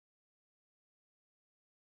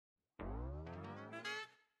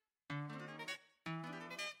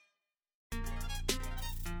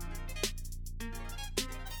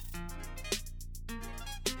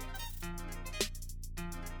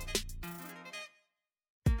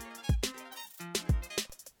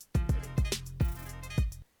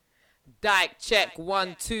Dyke check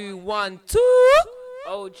 1 2 1 2.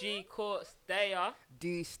 OG Courts, they are.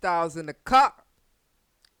 D Styles in the cup.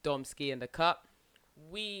 Domski in the cup.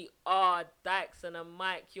 We are Dykes and a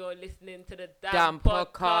mic. You're listening to the Damn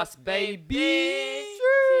podcast, baby.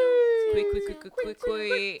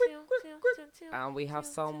 Quick. And we have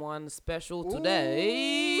someone special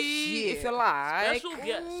today. Shit. If you like.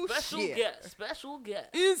 Special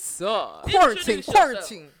guest. Inside.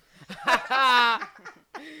 Quarantine.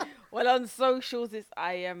 Well, on socials,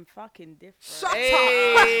 I am fucking different. Shut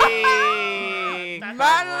Hey. up. Man,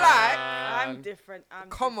 like. I'm different.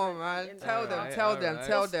 Come on, man. Tell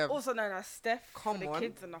them. Also known as Steff Come for the on.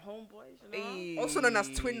 kids and the homeboys, you know? Hey. Also known as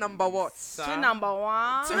twin number what? Twin number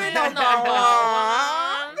one. Twin number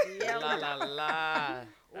one. Yeah, La la la.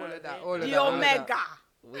 All of that. the Omega.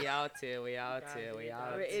 We out here. We're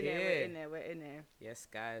in there. Yes,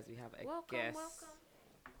 guys, we have a guest. Welcome.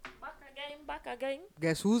 Back again.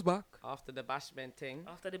 Guess who's back? After the bashment thing.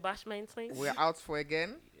 After the bashment thing. We're out for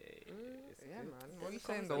again. Yeah, Man. What are you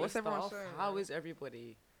saying though? What's everyone saying? How is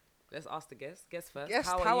everybody? Let's ask the guest. Guest first. Guest,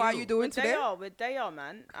 how are you doing today? They are,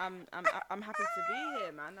 man. I'm happy to be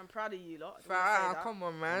here, man. I'm proud of you lot. Come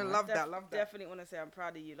on, man. Love that. Definitely want to say I'm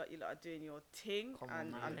proud of you lot. You lot are doing your thing, and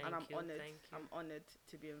I'm honored. I'm honored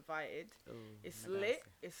to be invited. Ooh, It's lit.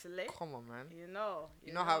 Come on, man. You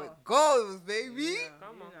know how it goes, baby.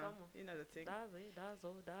 Come on. You know the thing.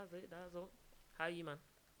 That's all. How you, man?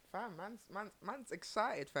 Fam, man's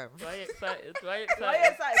excited, fam. Why you excited? Why you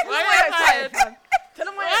excited? Fam? Tell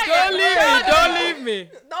them why you're excited. Don't leave me.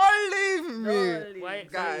 Why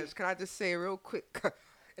excited? Guys, can I just say real quick?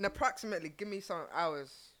 In approximately, give me some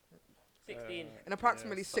hours. 16. In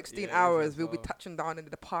approximately 16 hours, we'll be touching down in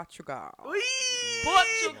the Portugal.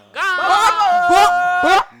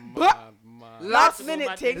 Last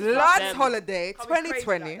minute thing. Last holiday,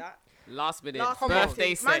 2020. Last minute. Last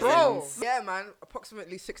Birthday minute. Bro, seconds. yeah, man.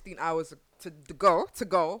 Approximately 16 hours to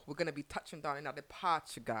go. We're gonna be touching down in the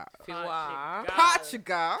Portugal.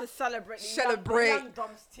 Portugal. To celebrate. Young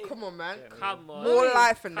Dom's team. Come on, man. Come on. More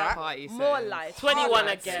life in that. Party More settings. life. 21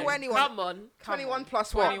 again. 21. Come on. 21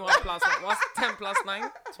 plus what? 21 plus what? What's 10 plus 9?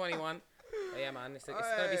 21. Oh, yeah, man. It's gonna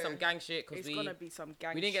be some gang shit because It's gonna be some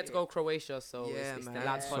gang we didn't get to shit. go Croatia, so Yeah, it's the man.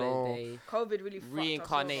 lads' So- holiday. COVID really fucked us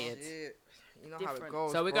Reincarnated. Shit. You know how it Different.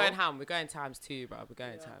 goes. So we're bro. going ham. We're going times 2, bro. We're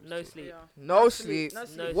going times No 2. sleep. over. No sleep. No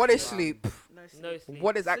sleep. What is Wow. sleep? No sleep. No sleep.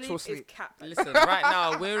 What is actual Sleep sleep? is capped. Listen, right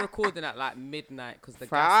now we're recording at like midnight because the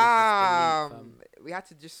gas is just Fam, we had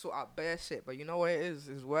to just sort out bare shit, but you know what it is?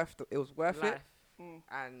 It was worth it. Was worth Life. it,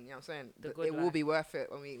 and you know what I'm saying. The It good will life. be worth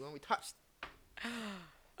it when we touched.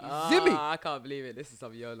 Ah, Zimmy. I can't believe it. This is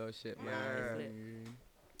some YOLO shit, man.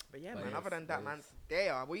 But yeah, But man. yes, Other than that, yes. man, they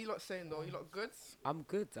are. What you lot saying though? You lot good? I'm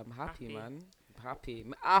good. I'm happy, Happy. man. I'm happy.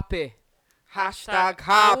 I'm happy. Hashtag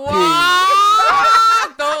happy.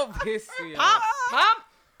 What? Don't piss me off.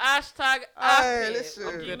 Hashtag Hey, happy. listen.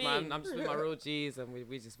 What I'm do you good, man. mean? I'm just with my real G's and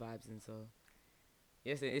we just vibes and so.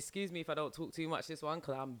 Yes, excuse me if I don't talk too much this one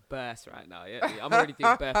because I'm burst right now. Yeah, I'm already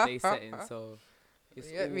doing birthday settings, so it's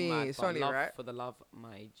You get all me? mad, It's but only love right. for the love,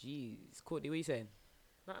 my G's. Courtney, what are you saying?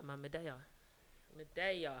 Nothing, man. Medea.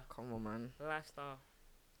 Come on, man. Lifestyle.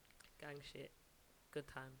 Gang shit. Good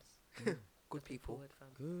times. Good Looking people. forward,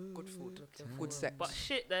 fam. Good food. Looking Good forward. sex. But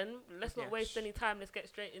shit, then let's not Yeah. waste any time. Let's get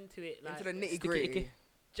straight into it. Like, Into the nitty sticky gritty. icky.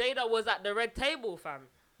 Jada was at the red table, fam.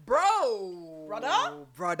 Brother.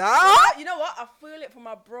 You know what? I feel it for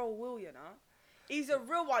my bro Will, you know. He's a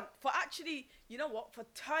real one for actually, you know what? For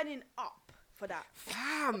turning up for that.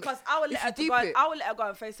 Fam. Because I will if let her you deep go. it- I will let her go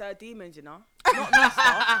and face her demons, you know. Not me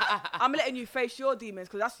stuff. I'm letting you face your demons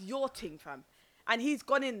because that's your thing, fam. And he's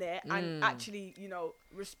gone in there and actually, you know,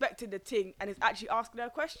 respected the thing and is actually asking her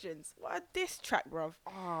questions. What a diss track, bruv.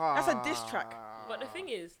 That's a diss track. But the thing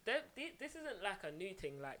is, this isn't like a new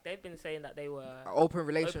thing. Like they've been saying that they were Open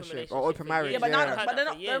relationship or open for marriage. years. Yeah, but, Yeah. now, Had but that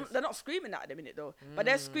for years. they're not screaming that at the minute though. But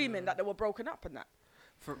they're screaming that they were broken up and that.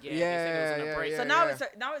 Yeah, they said it was on a break. So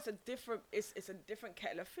now it's a different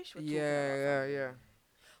kettle of fish we're talking about. Yeah.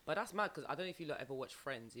 But that's mad because I don't know if you lot ever watch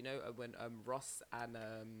Friends. You know when Ross and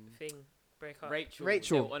Thing break up. Rachel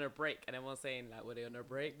they were on a break and everyone's saying like, were they on a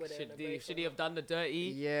break? Were they on a break Should or he have done the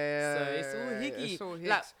dirty? Yeah. So it's all higgy. It's all Like,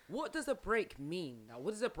 hicks. what does a break mean? Like,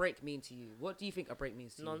 what does a break mean to you? What do you think a break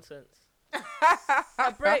means to Nonsense.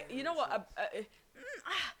 A break. You know what?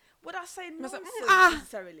 Would I say nonsense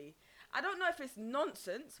necessarily? I don't know if it's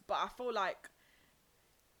nonsense, but I feel like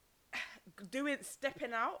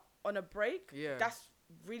stepping out on a break. Yeah. That's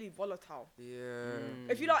really volatile. Yeah.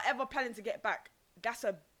 If you're not ever planning to get back, that's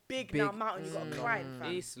a big now mountain you got to climb,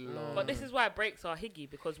 fam. It's long. But this is why breaks are higgy,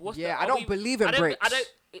 because I don't believe in breaks.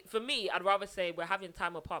 For me, I'd rather say we're having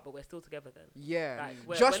time apart, but we're still together then. Yeah.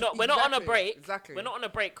 Like, we're not on a break. Exactly. We're not on a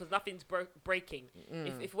break because nothing's breaking.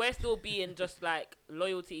 If we're still being just like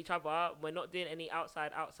loyal to each other, we're not doing any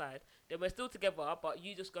outside, then we're still together, but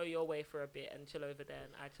you just go your way for a bit and chill over there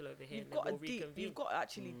and I chill over here. You've got to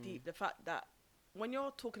actually deep the fact that when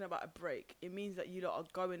you're talking about a break, it means that you lot are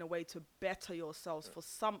going away to better yourselves for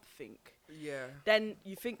something. Yeah. Then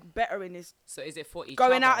you think bettering is So is it for each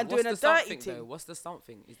going other? out and doing a dirty thing? Though? What's the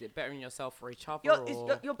something? Is it bettering yourself for each other?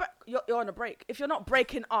 You're on a break. If you're not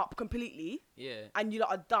breaking up completely, Yeah. and you lot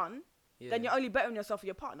are done, then you're only bettering yourself for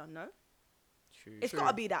your partner. No. True. It's got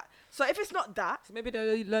to be that. So if it's not that, So maybe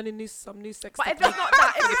they're learning some new sex. but if it's not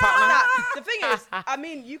that, the thing is, I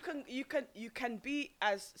mean, you can be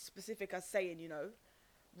as specific as saying, you know,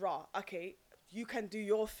 okay, you can do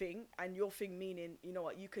your thing, and your thing meaning, you know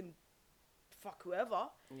what, you can fuck whoever.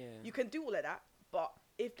 Yeah. You can do all of that, but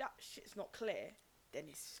if that shit's not clear, then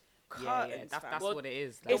it's curtains. That's what it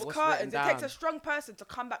is. Like, It's curtains. It takes a strong person to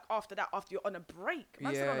come back after that, after you're on a break.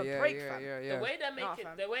 Man's on a break, fam. Yeah. The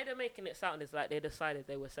way they're making it sound is like they decided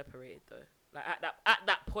they were separated though. Like at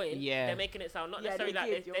that point, they're making it sound not necessarily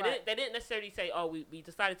they didn't necessarily say, oh, we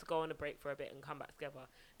decided to go on a break for a bit and come back together.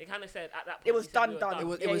 They kind of said at that point it was done.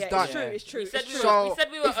 It was done. It's true. We said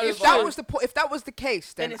we were over. If that was the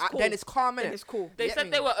case, then it's calm, innit? Then it's cool. They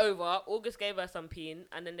said they were over. August gave her some peen,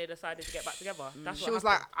 and then they decided to get back together. That's She what was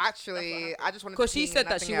happened. like, actually, I just wanted. Because she said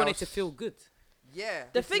that she wanted to feel good. Yeah.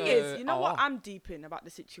 The thing is, you know what I'm deep in about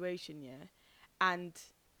the situation, and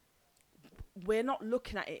we're not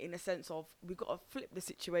looking at it in a sense of we got to flip the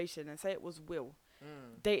situation and say it was Will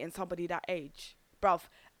dating somebody that age, bruv.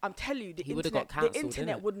 I'm telling you, the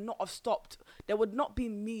internet would not have stopped. There would not be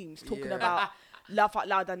memes talking about laugh out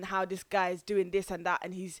loud and how this guy is doing this and that,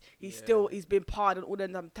 and he's been pardoned, all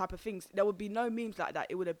them type of things. There would be no memes like that.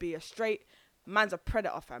 It would be a straight man's a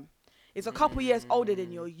predator, fam. It's a couple years older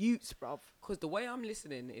than your youths, bruv. Because the way I'm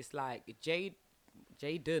listening, it's like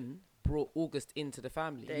Jaden brought August into the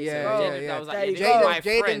family. Yeah. That was like,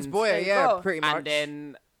 Jaden's boy, pretty much. And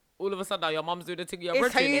then all of a sudden, your mum's doing the thing.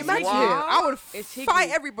 Can you imagine? I would fight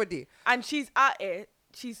everybody. And she's out here.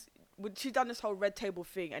 She's done this whole red table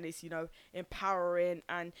thing, and it's, you know, empowering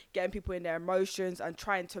and getting people in their emotions and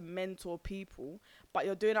trying to mentor people. But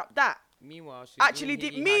you're doing up that. Meanwhile,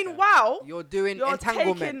 you're doing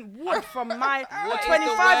entanglement. Taking wood from my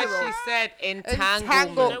 25-year-old. She said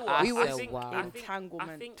entanglement.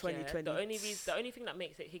 Entanglement. 2020. The only thing that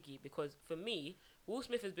makes it higgy, because for me, Will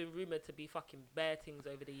Smith has been rumored to be fucking bare things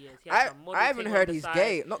over the years. I haven't heard he's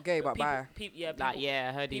gay. Not gay, but bi. I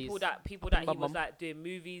heard people that he was like doing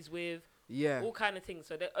movies with. Yeah. All kind of things.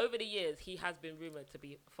 So that over the years, he has been rumored to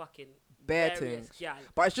be fucking bare things. Yeah.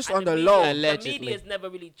 But it's just on the low. The media's never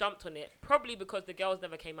really jumped on it. Probably because the girls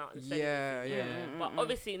never came out and said anything. Yeah. But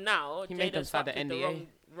obviously now, Jaden's fucked with the NDA.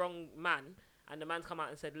 wrong man. And the man's come out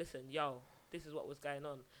and said, listen, yo, this is what was going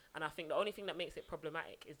on. And I think the only thing that makes it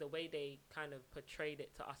problematic is the way they kind of portrayed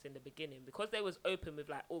it to us in the beginning. Because they was open with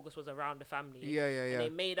like August was around the family. Yeah. And they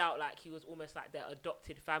made out like he was almost like their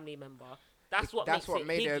adopted family member. That's what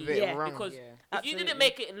made it a bit wrong. Because if you didn't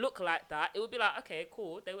make it look like that, it would be like, okay,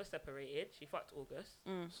 cool, they were separated. She fucked August.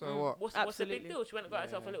 So what? What's the big deal? She went and got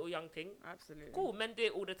herself a little young thing. Absolutely. Cool, men do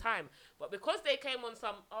it all the time. But because they came on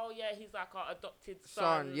some, he's like our adopted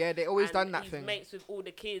son. Yeah, they always done that he's thing. Mates with all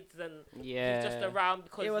the kids and he's just around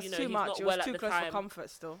because it was he's too much. not It well was too at the close time. for comfort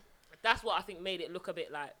still. That's what I think made it look a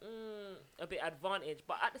bit like a bit advantage.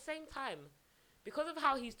 But at the same time, because of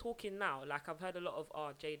how he's talking now, like I've heard a lot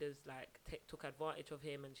of Jada's like took advantage of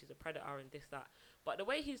him and she's a predator and this, that. But the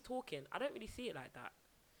way he's talking, I don't really see it like that.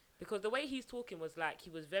 Because the way he's talking was like he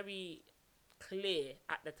was very clear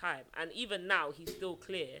at the time. And even now, he's still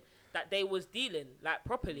clear that they was dealing like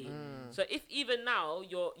properly. So if even now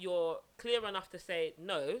you're clear enough to say,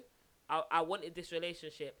 no, I wanted this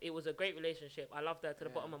relationship. It was a great relationship. I loved her to the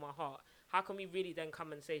bottom of my heart. How can we really then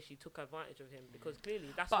come and say she took advantage of him? Because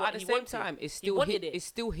clearly that's what he wanted. But at the same time, it's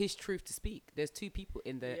still his truth to speak. There's two people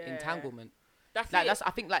in the entanglement. That's like it. that's.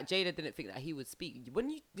 I think like Jada didn't think that he would speak. When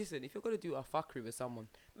you listen, if you're gonna do a fuckery with someone,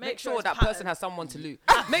 make sure that person has someone to lose.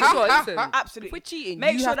 Make sure, listen, absolutely. If we're cheating,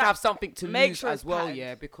 Make you sure have to that- have something to make lose sure as it's well. patterned.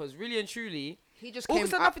 Yeah, because really and truly, He just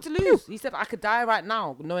August came had nothing to lose. He said, "I could die right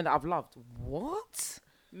now, knowing that I've loved." What?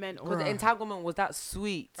 Mental. Because the entanglement was that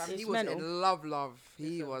sweet. He was in love.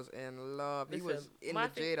 He was in love. He was in the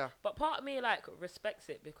Jada. But part of me like respects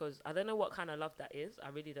it because I don't know what kind of love that is. I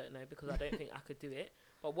really don't know because I don't think I could do it.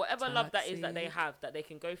 But whatever love that is that they have, that they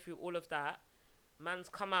can go through all of that, man's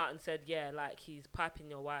come out and said, yeah, like he's piping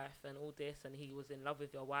your wife and all this, and he was in love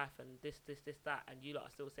with your wife and this, that, and you lot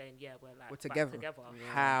are still saying, yeah, we're like We're back together.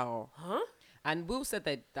 Yeah. How? Huh? And Will said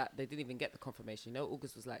that they didn't even get the confirmation. You know,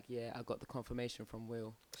 August was like, yeah, I got the confirmation from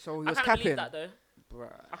Will. So he I was can't capping. believe that though.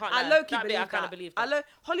 Bruh. I can't I lie. low-key That bit believe I kind that. of believe that.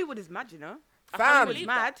 Hollywood is mad, you know. I Fam. can't Hollywood's believe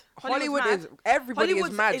mad. that. Hollywood mad. is everybody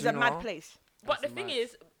Hollywood's is mad. is you a know? mad place. But the That's thing mad.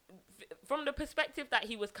 is, from the perspective that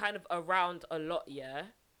he was kind of around a lot, yeah,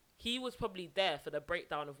 he was probably there for the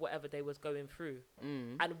breakdown of whatever they was going through.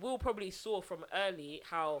 And Will probably saw from early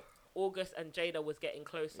how August and Jada was getting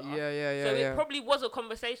closer. Yeah. So it probably was a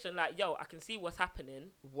conversation like, yo, I can see what's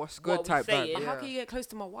happening. What's what good are we type saying? vibe. But Yeah. how can you get close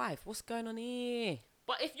to my wife? What's going on here?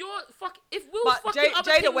 But if Will's But fucking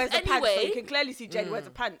other Jada things wears the pants, so anyway, you can clearly see Jada wears the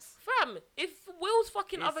pants. fam, if Will's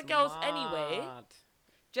fucking other It's girls mad. anyway,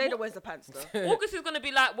 Jada wears the pants though. August is gonna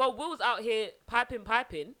be like, well, Will's out here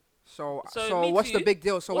piping. So me what's the too. big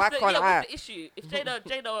deal? So why can't I? What's the issue? If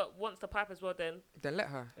Jada wants to pipe as well, then Then let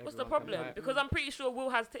her. what's the Everyone can problem? pipe. Because I'm pretty sure Will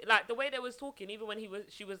has like the way they was talking. Even when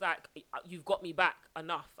she was like, "You've got me back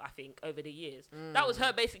enough." I think over the years, that was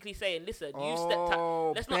her basically saying, "Listen, you stepped out.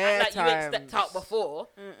 Oh, Let's not act like you ain't stepped out times. before."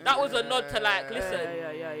 That was a nod to like, listen.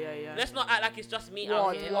 Yeah. Let's not act like it's just me Wad,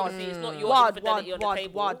 out here. wad. Obviously, it's not your Wad, infidelity wad, on the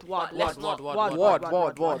table. wad, wad, but let's wad, not. wad, Wad.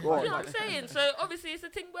 You know what Wad. I'm saying? So obviously, it's a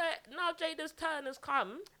thing where now Jada's turn has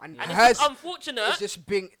come, And and it's hers just unfortunate. is just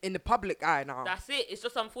being in the public eye now. That's it. It's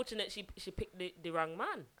just unfortunate she picked the wrong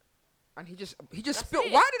man. And he just That's spilled.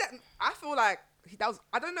 it. Why did that? I feel like that was.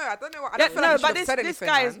 I don't know. I don't Yeah, feel like no, he but should have this said this anything,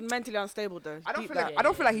 guy man. is mentally unstable though. I don't Deep feel down. like. I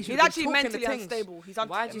don't feel like he should. He's have actually been talking mentally the things. unstable. He's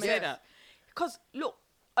Why'd you say that? Because look,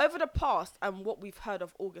 over the past and what we've heard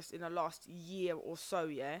of August in the last year or so,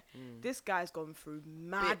 this guy's gone through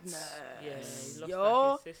madness. Yeah, he lost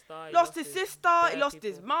Yo, like, his sister. He lost his sister, he bare lost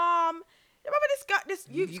his people. mom. Remember this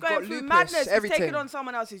youth's You going got through lupus, madness. He's everything. taking on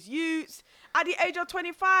someone else's youths at the age of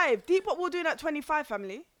 25. Deep what we're doing at 25,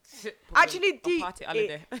 family. Actually, On deep. party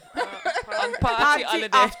holiday. On Party party holiday.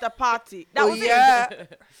 after party. That was it. Yeah.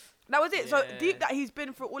 That was it. So Yeah. deep that he's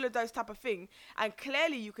been through all of those type of thing, and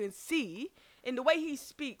clearly you can see in the way he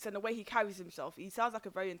speaks and the way he carries himself, he sounds like a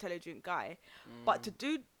very intelligent guy. But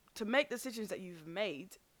to make decisions that you've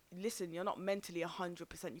made, listen, you're not mentally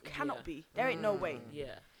 100%. You cannot Yeah. be. There ain't no way.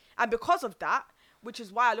 Yeah. And because of that, which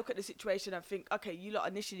is why I look at the situation and think, okay, you lot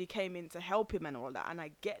initially came in to help him and all that, and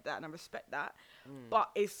I get that and I respect that.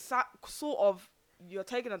 But it's sort of you're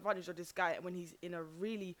taking advantage of this guy when he's in a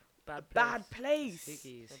really bad place.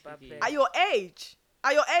 Higgies. A bad Higgies. place. At your age.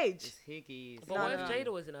 At your age. It's Higgies. But No, what no. if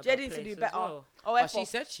Jada was in a Jada bad needs to place do as better. well? Oh, But F she off.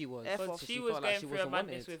 said she was. F But off. So she felt was like going she through a wasn't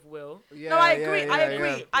madness wanted. with Will. Yeah, No, I yeah, agree. yeah, I yeah.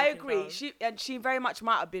 agree. I Breaking agree. down. She very much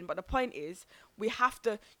might have been, but the point is, you have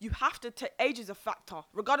to take age is a factor.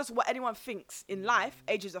 Regardless of what anyone thinks in life,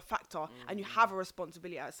 age is a factor, and you have a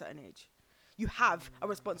responsibility at a certain age. You have a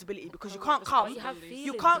responsibility because you can't come. You have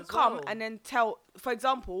You feelings can't as come well. and then tell. For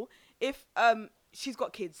example, if she's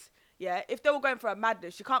got kids. Yeah, if they were going for a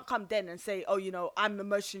madness, you can't come then and say, oh, you know, I'm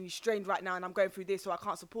emotionally strained right now and I'm going through this, so I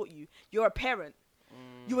can't support you. You're a parent.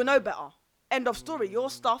 You will know better. End of story. Your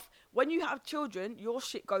stuff, when you have children, your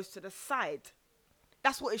shit goes to the side.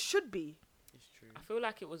 That's what it should be. It's true. I feel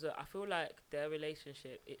like I feel like their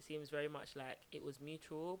relationship, it seems very much like it was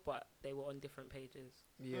mutual, but they were on different pages.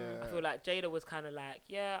 Yeah. I feel like Jada was kind of like,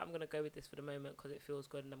 yeah, I'm going to go with this for the moment because it feels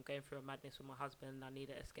good and I'm going through a madness with my husband. I need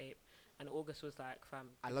an escape. And August was like, fam,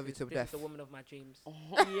 I this love you is- to this death. is the woman of my dreams.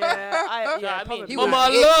 Yeah, I mean? probably. He Mama, was- I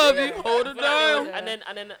love you. Yeah. Hold I it feel like there was- down.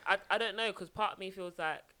 and then I don't know, because part of me feels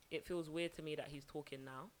like it feels weird to me that he's talking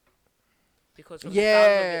now. Because from the Yeah,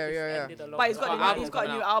 sounds of it, this yeah. ended a long But he's time got, Got a, album he's got a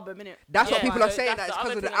coming new out. album, innit? That's what Yeah, people so are saying. that's That it's the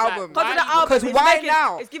because other of the thing, like, album. Because of the Why- album. Because it's why making-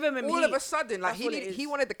 now? It's giving him All heat. of a sudden, like That's what it he is.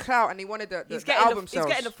 wanted the clout and he wanted the He's album he's sales.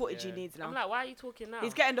 getting the footage he Yeah. needs now. I'm like, why are you talking now?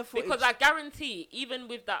 He's getting the footage. Because I guarantee, even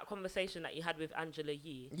with that conversation that you had with Angela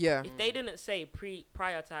Yee, Yeah. if they didn't say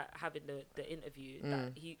prior to having the interview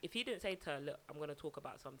that if he didn't say to her, look, I'm gonna talk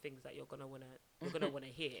about some things that you're gonna wanna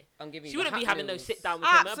hear, I'm giving she you wouldn't the be hot having no news. sit down with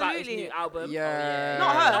him about his Absolutely. new album. Yeah.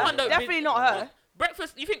 Not her. No one don't Definitely bid- not her.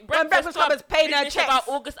 Breakfast. You think When Breakfast Club is paying her business checks. about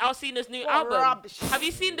August Alsina's new What album? rubbish. Have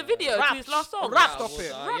you seen the video to his last song? Rap. Stop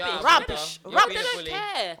it. Rubbish. They Rubbish. don't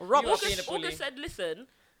care. Rubbish. August said, listen,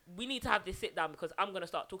 we need to have this sit down because I'm gonna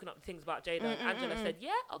start talking up the things about Jada. And Angela said, yeah,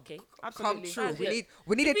 okay. Come Absolutely. true. That's We it.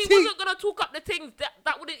 need a If he tea. wasn't gonna talk up the things,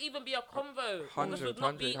 that wouldn't even be a convo. August 100, would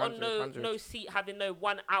not be 100, on 100. no seat having no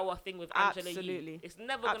 1 hour thing with Angela Yee. Absolutely. It's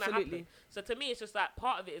never gonna Absolutely. happen. So to me, it's just like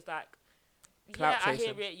part of it is like, Clout yeah, I hear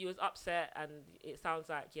chasing. it. You was upset, and it sounds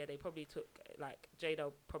like they probably took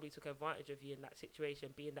Jada probably took advantage of you in that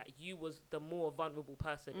situation, being that you was the more vulnerable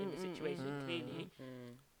person in the situation clearly.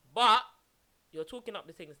 But you're talking up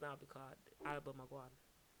the things now because Alba Magwan.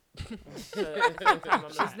 So at the same time, I'm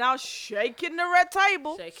She's like, now shaking the red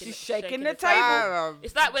table. She's shaking the table.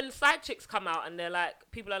 it's like when side chicks come out and they're like,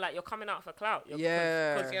 people are like, you're coming out for clout.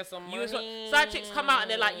 Yeah. Get some You was, money. side chicks come out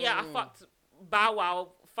and they're like, yeah, I fucked Bow Wow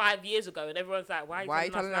 5 years ago, and everyone's like, why are you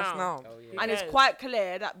telling us now? Oh, yeah. Who And it's cares? quite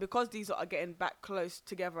clear that because these are getting back close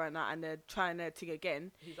together and that, and they're trying their thing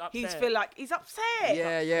again, he's feel like he's upset.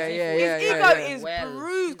 Yeah. His ego is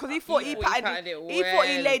bruised because he thought he patted it. He thought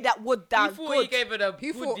he laid that wood down. He thought he gave it a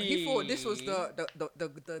He thought this was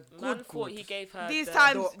the Man good. thought he gave her These the-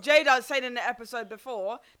 times, Jada saying in the episode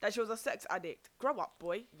before that she was a sex addict. Grow up,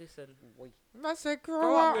 boy. Listen, I said, Grow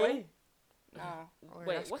grow up, up. boy.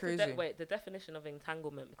 wait, That's what's crazy. the definition of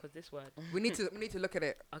entanglement? Because this word. We need to look at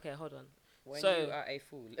it. Okay, hold on. When So, you are a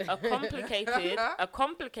fool. A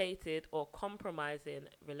complicated or compromising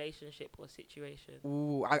relationship or situation.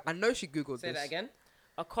 Ooh, I know she googled Say this. that again.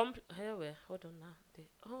 Here we are. Hold on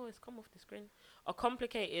now. It's come off the screen. A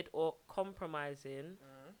complicated or compromising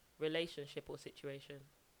relationship or situation.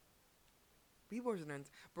 We wasn't,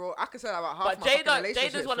 bro. I could say that about half But my fucking Jada's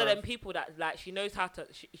relationships, one of bro. them people that like she knows how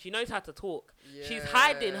to talk. She's Yeah.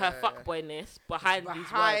 hiding her fuckboyness behind these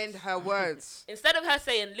Behind words. her words. Instead of her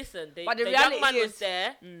saying, "Listen, the But the young reality man was is-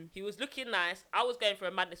 there. He was looking nice. I was going for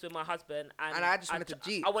a madness with my husband, and I just wanted to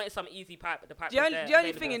Jeep. I wanted some easy pipe, but the pipe The was only, there, the only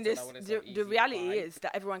available. thing in so this, that when it's not the easy, reality fine. is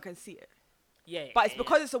that everyone can see it. Yeah, But it's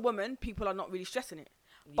because it's a woman, people are not really stressing it.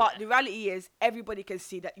 But the reality is, everybody can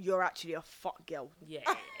see that you're actually a fuck girl. yeah,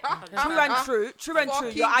 True and true,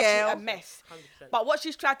 Fucking you're actually girl. a mess. 100%. But what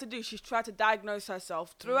she's tried to do, she's tried to diagnose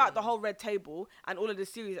herself throughout the whole Red Table and all of the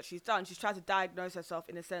series that she's done. She's tried to diagnose herself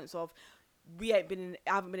in the sense of, I haven't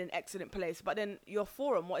been in an excellent place. But then your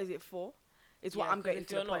forum, what is it for? Is what Yeah, I'm 'cause getting if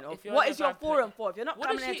to the you're point not- of. if you're What in is a your bad forum place- for? If you're not What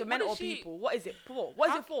coming does here she- to what does mentor she- people, what is it for? What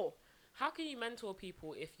is it for? How can you mentor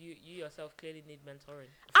people if you yourself clearly need mentoring?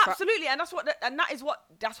 Absolutely, and that's what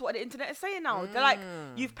the internet is saying now. They're like,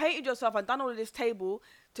 you've painted yourself and done all of this table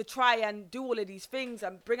to try and do all of these things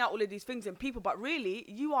and bring out all of these things in people, but really,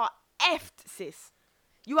 you are effed, sis.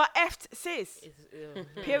 You are effed, sis.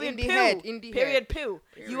 Period. In the Pill. head, in the Period. head. Pill.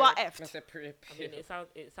 You are That's effed. a pretty I mean, it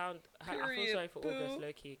sound. I feel Period, sorry for August, boo.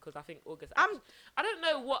 low key, because I think August. I don't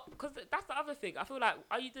know what, because that's the other thing. I feel like,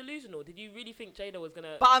 are you delusional? Did you really think Jada was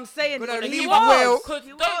gonna? But I'm saying Gonna he leave was. Will. Because He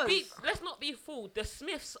don't be. was. Let's not be fooled. The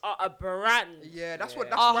Smiths are a brand. Yeah, that's what.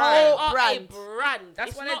 Yeah. That's A right. whole Are brand. a brand. That's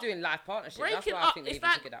It's why not they're doing live partnerships. That's breaking why I up. think they It's even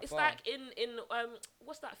took it that it's far. like in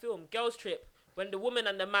what's that film? Girls Trip. When the woman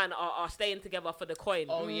and the man are staying together for the coin.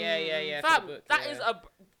 Oh yeah. Fam, for the book, that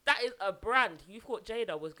yeah. is a brand. You thought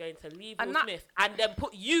Jada was going to leave And Will that- Smith and then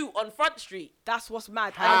put you on Front Street. That's what's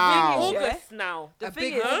mad. How? And the thing is, yeah, August now. the A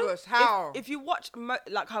thing big is, August. How? if you watch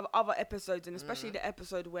like have other episodes, and especially the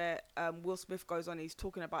episode where Will Smith goes on, he's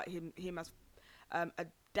talking about him as a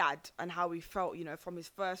dad and how he felt, from his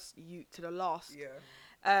first youth to the last. Yeah.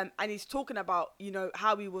 And he's talking about,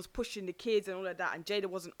 how he was pushing the kids and all of that, and Jada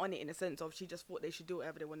wasn't on it in the sense of she just thought they should do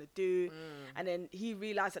whatever they want to do, and then he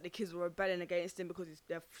realized that the kids were rebelling against him because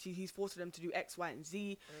he's forcing them to do X, Y, and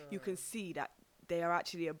Z. You can see that they are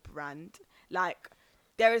actually a brand. Like,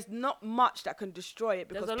 there is not much that can destroy it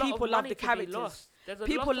because There's a lot people of love money the to be characters. lost. There's a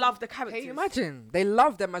People lot love of- the characters. Can you imagine? They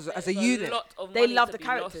love them as a There's unit. A lot of They money love to the be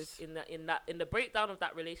characters. lost in the breakdown of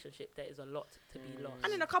that relationship. There is a lot to be lost.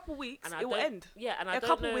 And in a couple weeks, And I it will don't- end. Yeah, and In I a don't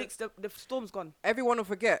couple know. weeks, the storm's gone. Everyone will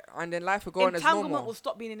forget, and then life will go on as Entanglement normal. will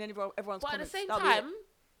stop being in everyone's But at the comments. same That'll be it. time,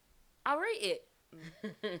 I rate it.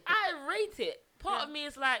 I rate it. Part of me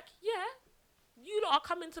is like, yeah, you lot are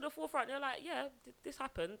coming to the forefront. You're like, yeah, this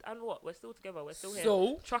happened, and what? We're still together. We're still here.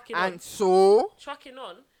 So? Trucking And on. so, Trucking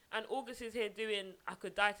on. And August is here doing I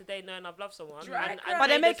Could Die Today knowing I've loved someone. Drag And But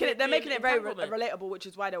they're Jada's making here it. They're doing making it very Entanglement. relatable, which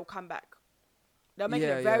is why they'll come back. They're making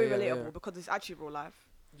Yeah, it very yeah, yeah, relatable yeah. because it's actually real life.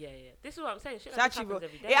 Yeah. This is what I'm saying. Shit It's like actually this real.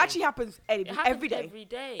 happens every day. It actually happens It happens every day. Every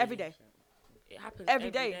day. Every day. It happens Every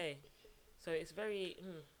every day. day. So it's very,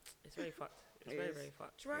 it's very fucked. It's very, very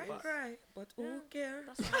fucked. But who cares?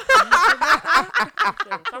 that's Listen,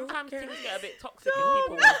 sometimes things get a bit toxic and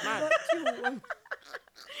people get mad.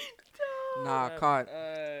 Nah, I can't.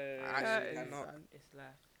 Actually, Actually, cannot. It's life.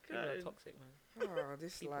 People are toxic, man. Oh,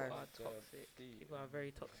 this People life. are toxic. People are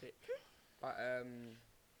very toxic. But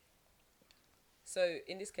so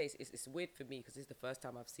in this case, it's weird for me because this is the first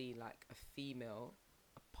time I've seen like a female,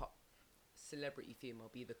 a pop celebrity female,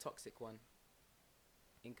 be the toxic one.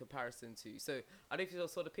 In comparison to, so I don't know if you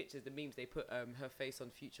saw the pictures, the memes they put her face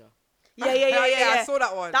on Future. Yeah. I saw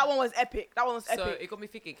that one. That one was epic. That one was So epic. it got me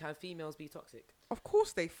thinking: can females be toxic? Of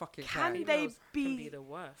course they fucking Can can. they Females can be the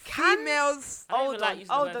worst. Females, I don't even Hold like on.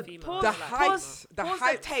 using Oh, the word the female. pause. I don't like The using heights- word. the Pause the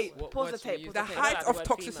heights- tape. What Pause the words should we tape. use? the I don't height like of the word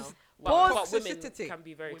toxicity. female. Pause. But women Toxicity. can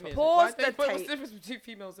be very Women. toxic. Pause What's the the tape. difference between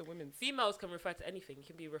females and women? Females can refer to anything. You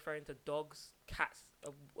can be referring to dogs, cats.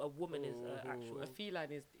 A woman is an actual. A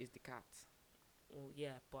feline is the cat. Well, yeah,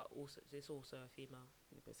 but also it's also a female.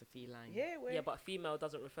 Yeah, but it's a feline. Yeah, Yeah, but female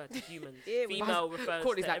doesn't refer to humans. Yeah, we- Female refers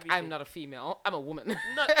Courtney's to like, everything. I'm not a female. I'm a woman.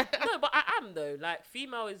 No, but I am though. Like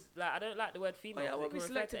female is like I don't like the word Oh, female. yeah, 'cause when it we can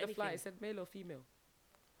refer to selected the flight, anything. it said male or female.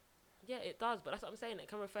 Yeah, it does, but that's what I'm saying. It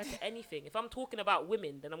can refer to anything. If I'm talking about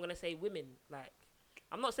women, then I'm gonna say women. Like,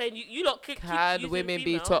 I'm not saying you lot keep Can using women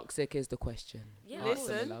female. be toxic? Is the question. Yeah,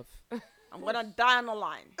 Answer, Listen. my love. I'm gonna die on the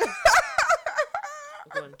line.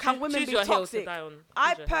 Go on. Can Choose- women choose be your hills to toxic? die on. I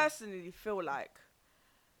Choose your hills. personally feel like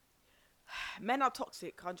men are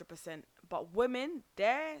toxic, 100%, but women,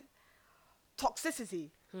 their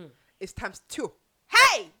toxicity. It's times 2.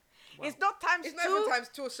 Hey, it's not times It's two. not even times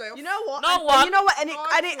 2, so You know what? No and one. you know what? And it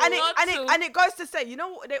Not and it and it two. and it, Not and it goes to say, you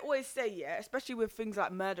know what they always say, yeah, especially with things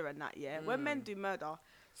like murder and that, yeah. When men do murder,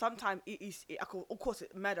 sometimes of course,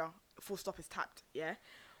 murder full stop is tapped, yeah.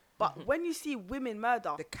 But when you see women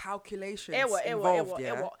murder, the calculations involved,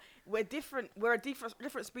 yeah. we're different. We're a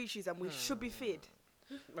different species, and we should be feared.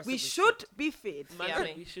 That's We what should be feared. Man Yeah, said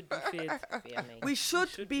me. we should be feared. We should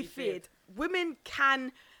should be be feared. feared. Women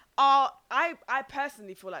can. I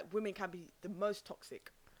personally feel like women can be the most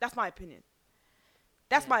toxic. That's my opinion.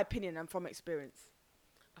 That's Yeah. my opinion, and from experience.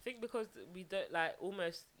 I think because we don't like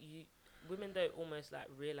women don't almost like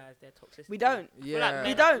realize their toxicity. We don't. I feel like Yeah.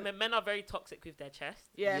 We don't. Men are very toxic with their chest.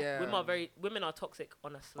 Yeah. Women are toxic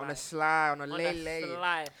on a slide. On a sly, on a On a lay.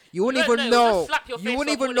 slide. You wouldn't don't even know, know. just slap your You face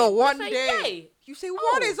wouldn't one even know morning. one You'll say, day. "Yay." You say,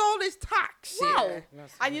 what Oh. is all this tax? Wow. Yeah.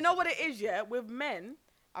 And you know what it is, yeah? With men,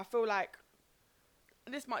 I feel like,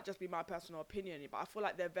 this might just be my personal opinion, but I feel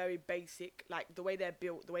like they're very basic. Like, the way they're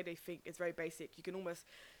built, the way they think is very basic. You can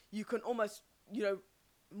almost,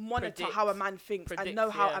 monitor Predict. how a man thinks and know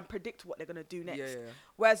how yeah. and predict what they're going to do next. Yeah.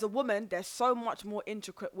 Whereas a woman, they're so much more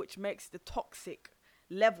intricate, which makes the toxic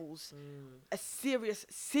levels a serious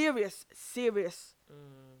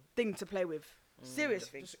thing to play with. Serious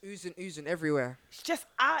thing. Just oozing everywhere. It's just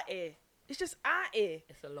out here. It's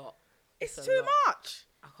It's a lot. It's a too lot. much.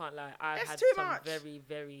 I can't lie. I've It's had too some much. very,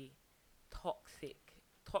 very toxic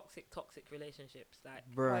relationships. Like,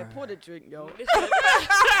 Right, Bruh. pour the drink, yo. listen,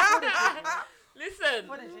 listen.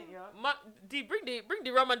 Pour the drink, yo. Bring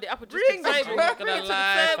the rum and the apple juice Bring to the the table. drink. Bring it to the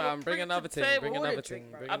Lie, table. fam. Bring it another to the thing. table. Bring Pour the another drink, thing.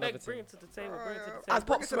 bro. Bring I another beg, bring thing. it to the table. Bring it to the As table.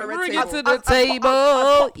 Pop to the Smoke, red Bring table. it to the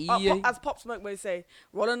table. Yeah. as Pop Smoke may say,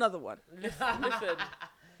 roll another one. Listen.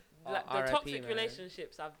 Like, the R.I.P., toxic man.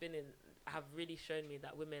 relationships I've been in have really shown me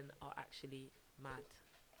that women are actually mad.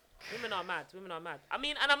 Women are mad. I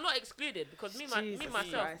mean, and I'm not excluded because me Jesus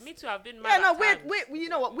myself, Christ. me too. I've been mad. Yeah, no, at times. we you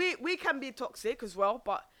know what? We can be toxic as well,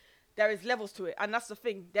 but there is levels to it, and that's the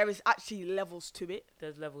thing. There is actually levels to it,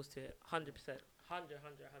 There's levels to it. 100%. 100.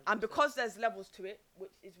 and because there's levels to it,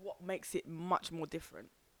 which is what makes it much more different.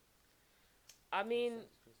 I mean,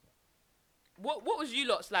 what was you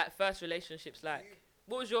lot's like first relationships like?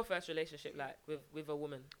 What was your first relationship like with a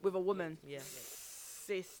woman? With a woman, Yeah.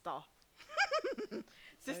 sister,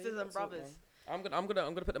 sisters and brothers. I'm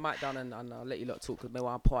gonna put the mic down and I'll let you lot talk because maybe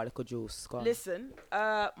I'll pour a little juice. Go on. Listen,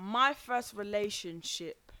 my first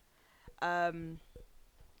relationship,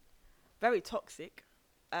 very toxic,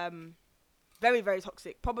 very, very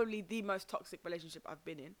toxic. Probably the most toxic relationship I've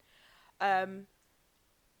been in.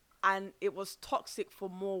 And it was toxic for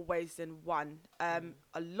more ways than one. A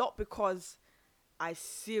lot because I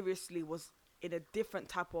seriously was in a different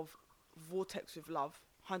type of vortex with love,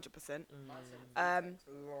 100%.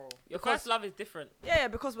 Your first love is different. Yeah,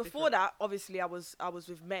 because before that, obviously, I was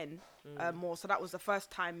with men more. So that was the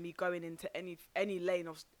first time me going into any lane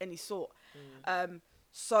of any sort.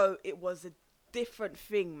 So it was a different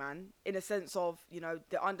thing, man, in a sense of,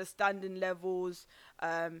 the understanding levels,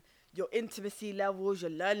 your intimacy levels,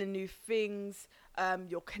 you're learning new things.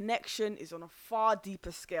 Your connection is on a far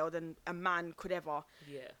deeper scale than a man could ever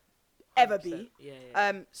be.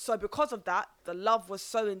 Yeah. So because of that, the love was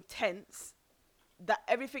so intense that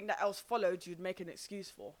everything that else followed, you'd make an excuse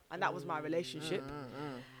for. And that was my relationship.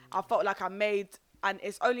 I felt like I made, and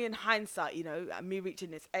it's only in hindsight, me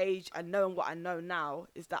reaching this age and knowing what I know now,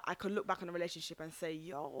 is that I could look back on a relationship and say,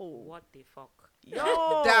 yo, What the fuck?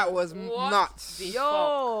 yo, That was What nuts. the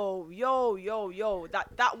yo,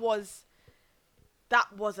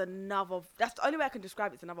 that was another, that's the only way I can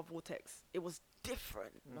describe it, it's another vortex. It was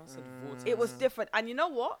different. It was different. And you know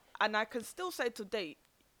what? And I can still say to date,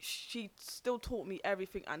 she still taught me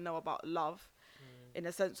everything I know about love, in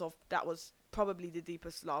a sense of that was probably the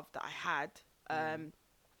deepest love that I had.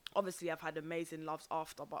 obviously I've had amazing loves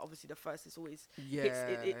after, but obviously the first is always Yeah,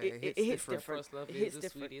 it hits different. First love It is hits the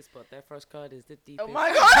different. sweetest, but their first card is the deepest. Oh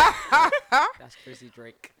my god! That's Chrissy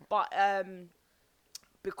Drake. But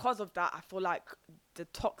because of that, I feel like the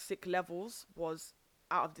toxic levels was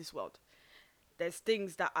out of this world. There's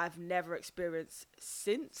things that I've never experienced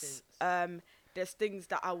since. There's things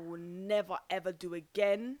that I will never ever do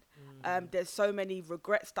again. There's so many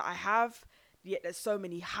regrets that I have, yet there's so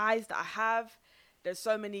many highs that I have. There's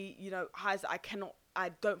so many, highs that I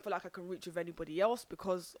don't feel like I can reach with anybody else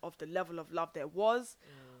because of the level of love there was.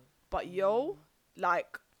 But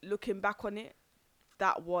like looking back on it,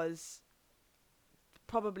 that was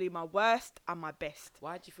probably my worst and my best.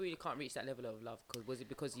 Why do you feel you can't reach that level of love? Was it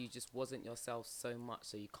because you just wasn't yourself so much,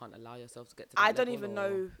 so you can't allow yourself to get to that I don't level,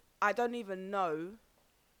 even know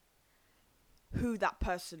who that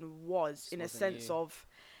person was in a sense of.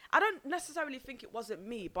 I don't necessarily think it wasn't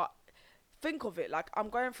me, but think of it like I'm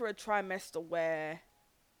going through a trimester where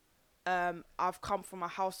I've come from a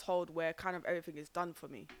household where kind of everything is done for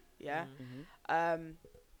me. Yeah.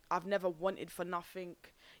 I've never wanted for nothing.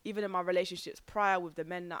 Even in my relationships prior with the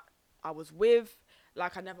men that I was with,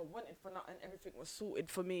 like I never wanted for nothing. Everything was sorted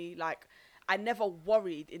for me. Like I never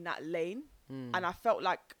worried in that lane. And I felt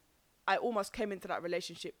like I almost came into that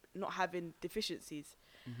relationship not having deficiencies.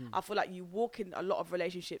 I feel like you walk in a lot of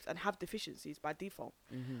relationships and have deficiencies by default.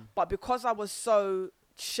 But because I was so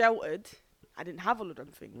sheltered, I didn't have all of them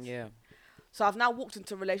things. Yeah. So I've now walked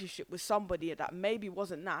into a relationship with somebody that maybe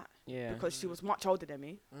wasn't that. Yeah. Because she was much older than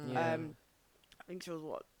me. Yeah. I think she was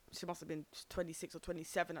she must have been 26 or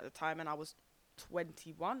 27 at the time, and I was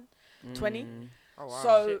 21, 20. Oh, wow.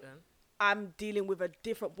 So Shit, then. I'm dealing with a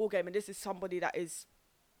different ball game, and this is somebody that is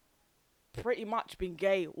pretty much been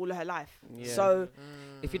gay all of her life. Yeah. So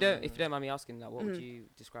If you don't mind me asking, like, what would you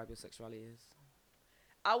describe your sexuality as?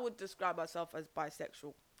 I would describe myself as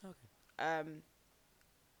bisexual. Okay.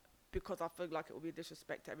 Because I feel like it would be a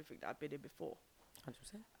disrespect to everything that I've been in before.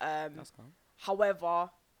 100%. That's calm. However,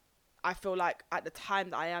 I feel like at the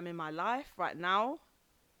time that I am in my life right now,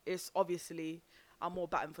 it's obviously I'm more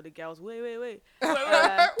batting for the girls. Wait. To the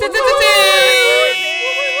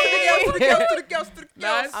girls.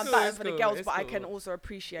 I'm batting for the girls, but I can also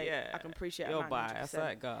appreciate. Yeah. I can appreciate. You're a man, bi.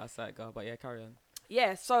 100%. I saw it go. But yeah, carry on.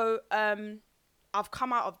 Yeah. So I've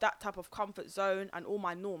come out of that type of comfort zone and all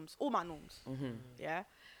my norms. Yeah.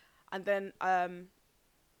 And then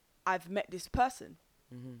I've met this person,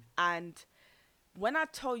 and when I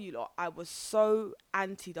tell you, lot, I was so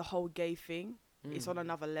anti the whole gay thing. It's on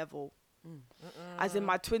another level. As in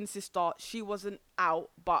my twin sister, she wasn't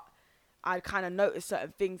out, but I kind of noticed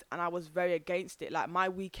certain things, and I was very against it. Like my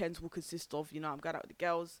weekends will consist of, I'm going out with the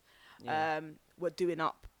girls. Yeah. We're doing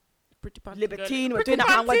up. Pretty Libertine, we're doing that,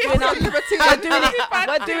 man. We're doing up.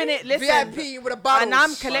 We're doing it. Listen, VIP with a bottle. and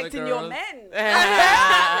I'm collecting your men.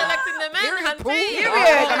 Collecting the men, honey. Period.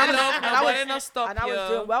 And I was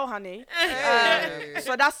doing well, honey.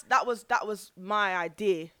 So that was my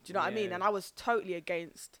idea. Do you know what I mean? Yeah. And I was totally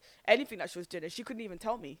against anything that she was doing, and she couldn't even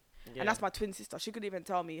tell me. Yeah. And that's my twin sister. She couldn't even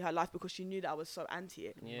tell me her life because she knew that I was so anti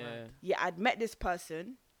it. Yeah. Yeah, I'd met this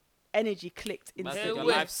person. Energy clicked Man, instantly. your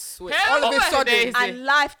life switched. All of a sudden. And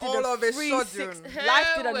life did All a of a 360.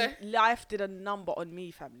 sudden. Life did a number on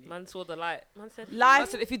me, family. Man saw the light. Man said,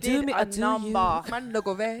 Life said, if you did do me, a I do you. number. Man, no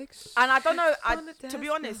go vex. And I don't know, On the to be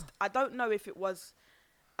dance honest, I don't know if it was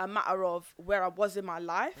a matter of where I was in my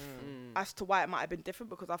life as to why it might have been different,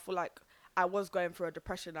 because I feel like I was going through a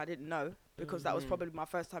depression I didn't know, because that was probably my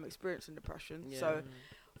first time experiencing depression. Yeah. So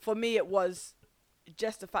for me, it was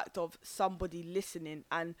just the fact of somebody listening,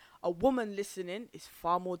 and a woman listening is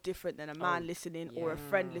far more different than a man listening or a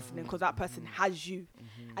friend listening, because that person has you,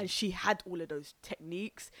 and she had all of those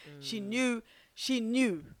techniques. She knew. Do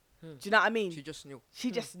you know what I mean? She just knew.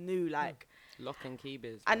 She just knew, like, Lock and key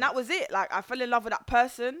biz. and that was it. Like, I fell in love with that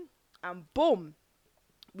person, and boom,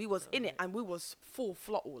 we was in it, and we was full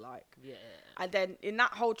throttle, like. yeah. And then in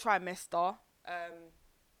that whole trimester,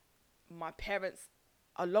 my parents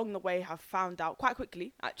along the way have found out quite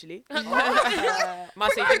quickly, actually. Must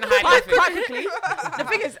say you didn't hide anything. Quite quickly. The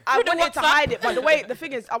thing is, I wanted to hide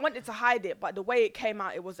it, but the way it came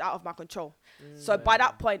out, it was out of my control. So by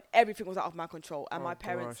that point, everything was out of my control, and my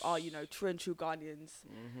parents are, true and true Ghanaians,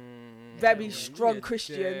 very strong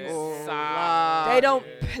Christians. They don't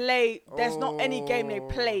play. There's not any game they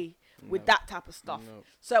play with that type of stuff. No.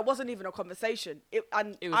 So it wasn't even a conversation. It was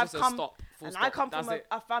just a stop. Full and stop. I come from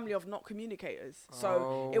a family of not communicators.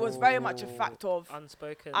 So it was very much a fact of,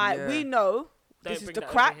 Unspoken. we know Don't this is bring the that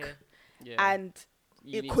over crack, here. Yeah. and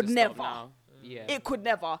You it need could to stop never. now. Yeah. It could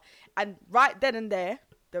never. And right then and there,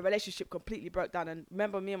 the relationship completely broke down. And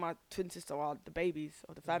remember, me and my twin sister are the babies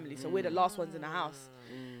of the family, so we're the last ones in the house.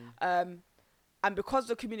 And because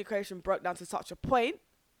the communication broke down to such a point,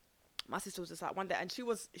 my sister was just like one day, and she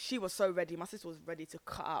was so ready. My sister was ready to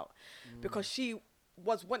cut out because she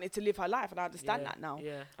was wanting to live her life, and I understand that now.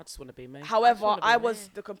 Yeah. I just want to be me. However, I was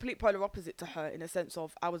the complete polar opposite to her in a sense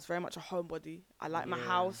of I was very much a homebody. I like my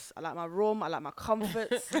house, I like my room, I like my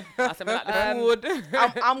comforts. I said, like the food.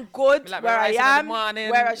 I'm good like where I am.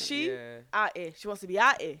 Whereas she, Yeah. out here. She wants to be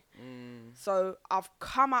out here. So I've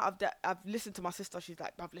come out of that. I've listened to my sister. She's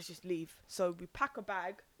like, bruv, let's just leave. So we pack a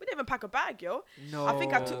bag. We didn't even pack a bag, yo. No. I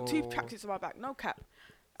think I took 2 tracksuits on my back. No cap.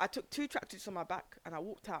 I took 2 tracksuits on my back and I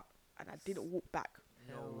walked out and I didn't walk back.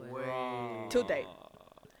 No way. Till date.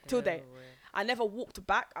 Till date. I never walked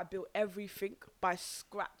back. I built everything by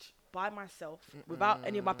scratch, by myself, without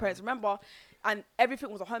any of my parents. Remember, and everything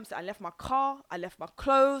was a homestead. I left my car, I left my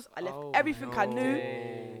clothes, I left everything I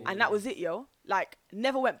knew, and that was it, yo. Like,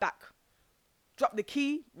 never went back. Dropped the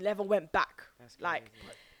key, never went back. Like,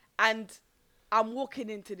 and I'm walking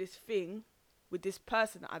into this thing with this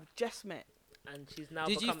person that I've just met. And she's now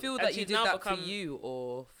Did you feel that you did that for you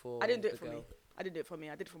or for I didn't do it the for girl? me. I didn't do it for me.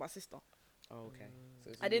 I did it for my sister. Oh, okay.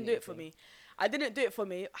 So I didn't do it for me. I didn't do it for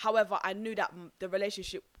me. However, I knew that the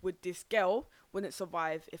relationship with this girl wouldn't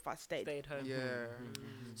survive if I stayed. Stayed home. Yeah.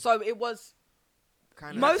 So it was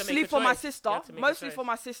Kind You had to mostly make a for my choice. sister. You had to make a Mostly choice. for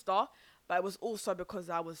my sister, but it was also because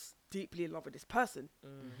I was deeply in love with this person.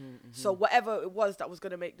 Mm. So whatever it was that was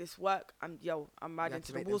gonna make this work, I'm riding had to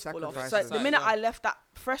to the make them wheels fall off. So sacrifices. the minute I left that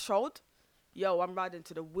threshold, I'm riding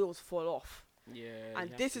to the wheels fall off. Yeah.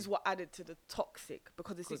 And this is what added to the toxic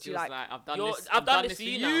because it's because literally like, I've done You're- this. I've done this for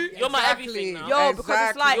you now. You're my everything now. Yo, because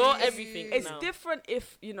it's like You're everything it's now. different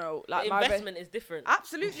if like The my investment is different.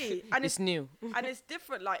 absolutely, and It's new. and it's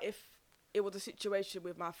different like if it was a situation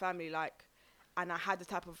with my family like, and I had the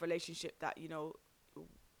type of relationship that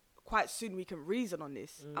quite soon we can reason on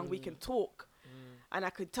this and we can talk, and I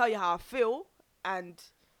can tell you how I feel and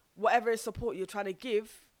whatever support you're trying to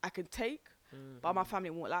give, I can take, but my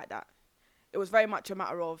family won't like that. It was very much a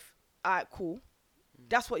matter of, alright, cool,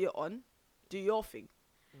 that's what you're on, do your thing.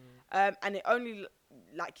 And it only,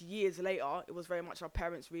 like years later, it was very much our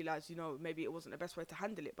parents realised, maybe it wasn't the best way to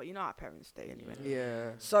handle it, but our parents stay anyway.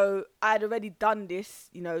 Yeah. So I had already done this,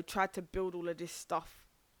 tried to build all of this stuff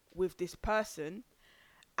with this person.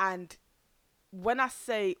 And when I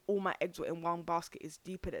say all my eggs were in one basket, it's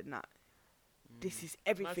deeper than that. This is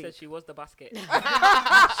Man everything. said she was the basket. She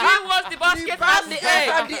was the basket and the egg.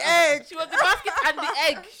 And the egg. She was the basket and the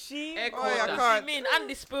egg. Egg Oh, yeah, I holder. can't. You mean and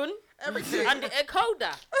the spoon Everything. and the egg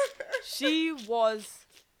holder. She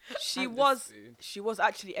was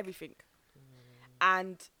actually everything.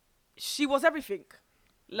 And she was everything.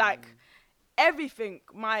 Like everything.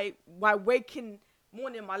 My waking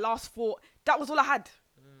morning, my last thought, that was all I had.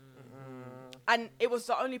 And it was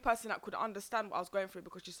the only person that could understand what I was going through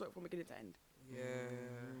because she saw it from beginning to end. Yeah.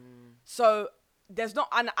 So there's not,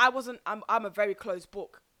 and I'm a very closed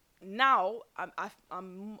book. Now I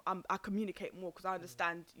communicate more because I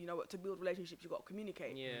understand, to build relationships, you got to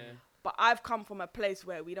communicate. Yeah. But I've come from a place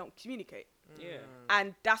where we don't communicate. Yeah.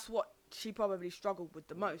 And that's what she probably struggled with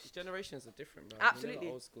the most. Generations are different, bro. Absolutely.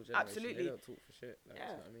 Old school generation. Absolutely. They don't talk for shit. Like, Yeah.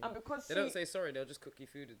 that's what I mean. And because They don't say sorry. They'll just cook you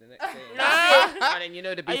food the next day. Nah. And then the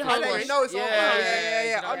Are beef you is hungry? And then washed. you know it's all Yeah, yeah, yeah, you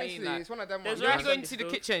know what I honestly, mean? Like, it's one of them there's ones. You know, Right. you go into the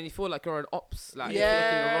kitchen and you feel like you're an ops. Like, yeah. you're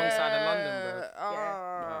looking the wrong side of London, bro.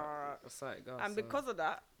 Ah. That's like, God, and so- because of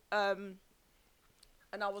that, and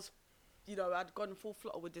I was, I'd gone full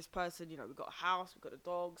throttle with this person. We got a house, we got the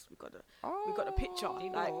dogs, we got the picture,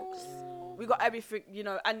 like we got everything,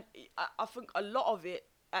 And I think a lot of it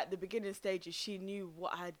at the beginning stages, she knew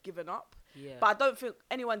what I had given up. Yeah. But I don't think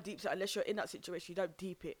anyone deeps it unless you're in that situation. You don't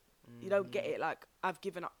deep it. You don't get it. Like I've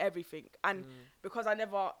given up everything, and because I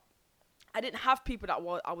didn't have people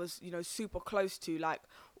that I was super close to. Like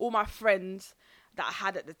all my friends that I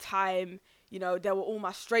had at the time, they were all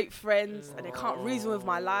my straight friends, and they can't reason with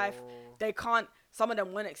my life. They can't. Some of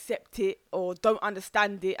them won't accept it or don't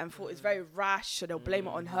understand it and thought it's very rash, so they'll blame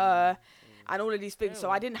it on her, and all of these things. So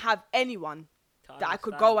I didn't have anyone that I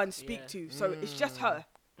could go and speak to. So it's just her.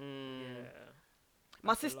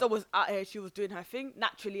 My sister was out here, she was doing her thing,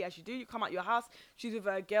 naturally as you do. You come out your house, she's with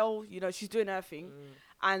her girl, she's doing her thing.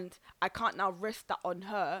 And I can't now rest that on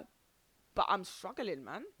her, but I'm struggling,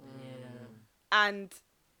 man. And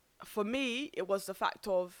for me, it was the fact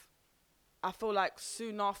of, I feel like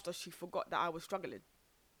soon after she forgot that I was struggling.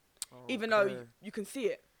 Even though you can see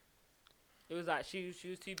it. It was like she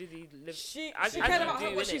was too busy living. She as cared you about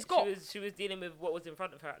do, what innit? she's got. She was dealing with what was in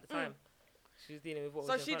front of her at the time. She was dealing with what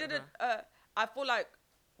So was in she front didn't, of her. I feel like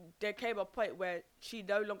there came a point where she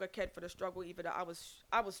no longer cared for the struggle, even that I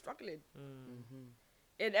was struggling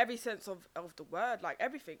in every sense of the word, like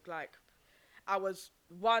everything. Like I was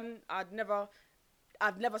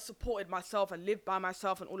I've never supported myself and lived by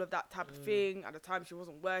myself and all of that type of thing. At the time, she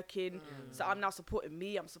wasn't working. So I'm now supporting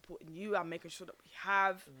me. I'm supporting you. I'm making sure that we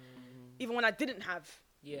have. Even when I didn't have.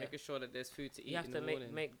 Yeah. Making sure that there's food to eat. You have in to the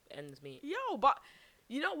morning. make ends meet. Yo, but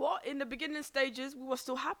you know what? In the beginning stages, we were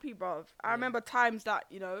still happy, bruv. I remember times that,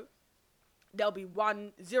 you know, there'll be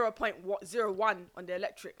 0.01 on the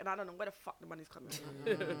electric, and I don't know where the fuck the money's coming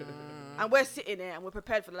from. And we're sitting there and we're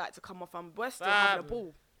prepared for the light to come off, and we're still having a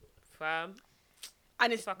ball. Fam.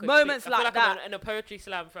 And it's If I could moments speak, I feel like I'm that. in a poetry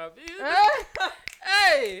slam, fam.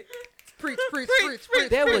 Hey! Preach.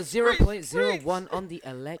 There was 0.01 on the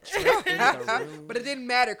electric in the room. But it didn't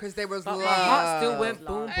matter because there was But love. my heart still went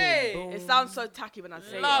boom, Hey. boom, boom. It sounds so tacky when I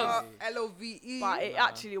say Love. it. Love. But it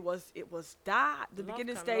actually was, it was that. The Love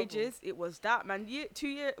beginning can stages, it was that, man. 2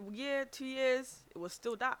 years, it was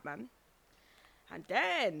still that, man. And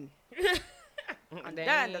then,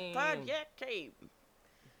 then the third year came.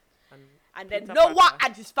 And then Peter Noah Parker.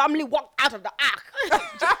 and his family walked out of the ark.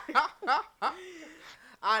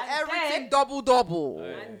 And everything then- double.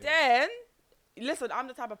 And then, listen, I'm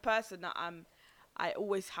the type of person that I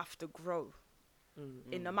always have to grow.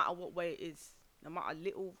 In no matter what way it is. No matter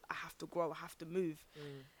little, I have to grow, I have to move.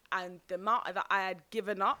 And the amount that I had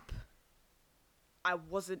given up, I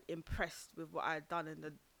wasn't impressed with what I had done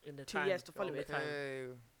in the 2 years to follow all the it.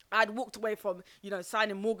 time. I'd walked away from, you know,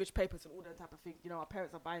 signing mortgage papers and all that type of thing. You know, my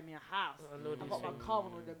parents are buying me a house. I know I've these got my things. car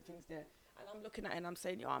and all them things there. And I'm looking at it and I'm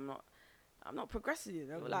saying, yo, I'm not progressing, you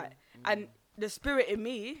know, like, and the spirit in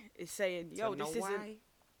me is saying, yo, this isn't,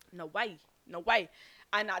 no way.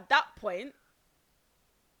 And at that point,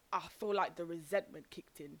 I feel like the resentment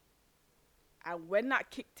kicked in. And when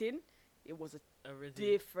that kicked in, it was a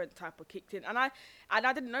different type of kicked in. And I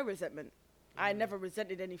didn't know resentment. I never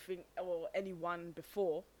resented anything or anyone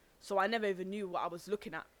before. So I never even knew what I was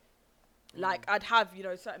looking at. Like, I'd have, you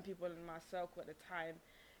know, certain people in my circle at the time,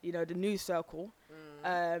 you know, the new circle,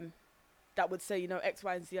 that would say, you know, X,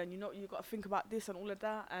 Y, and Z, and, you know, you got to think about this and all of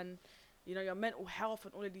that, and, you know, your mental health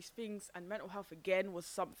and all of these things. And mental health, again, was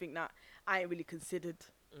something that I ain't really considered.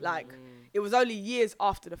 Like, it was only years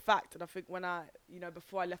after the fact. And I think when you know,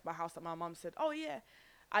 before I left my house, that my mum said, oh, yeah,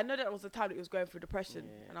 I know that was the time that he was going through depression.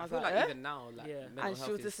 Yeah. And I was feel like, like even now, like, mental And she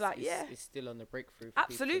health was just like, is still on the breakthrough. For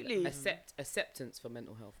Absolutely. People. Like, acceptance for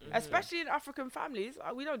mental health. Especially in African families,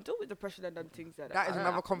 we don't deal with depression and them things like that. That is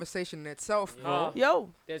another conversation in itself, Yeah. bro.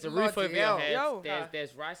 Yo. There's a Bloody roof over hell. your head. Yo.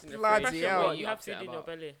 There's rice in the Bloody fridge. hell. What, you have food in your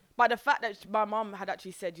belly. But the fact that my mum had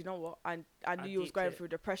actually said, you know what, I knew you was deeped going it. through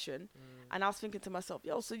depression. And I was thinking to myself,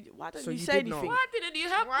 yo, so why don't So you you say did know. anything? Why didn't you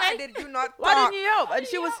help Why me? did you not Why talk? didn't you help? And did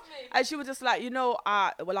she you was, help me? and she was just like, you know,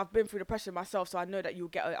 well, I've been through depression myself, so I know that you'll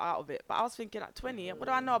get out of it. But I was thinking at 20, what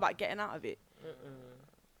do I know about getting out of it?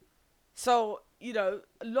 So, you know,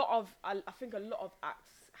 I think a lot of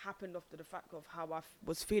acts happened after the fact of how I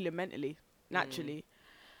was feeling mentally, naturally.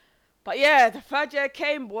 But yeah, the third year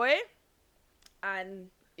came, boy, and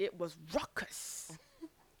it was ruckus.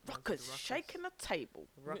 Ruckus, shaking the table.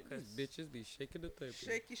 Ruckus. These bitches be shaking the table.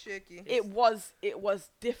 Shaky. It was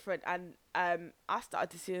different, and I started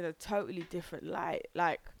to see it in a totally different light.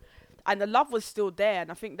 Like, and the love was still there,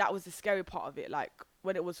 and I think that was the scary part of it. Like,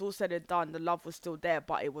 when it was all said and done, the love was still there,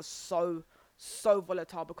 but it was so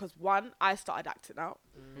volatile because, one, I started acting out.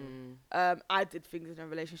 I did things in a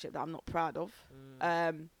relationship that I'm not proud of.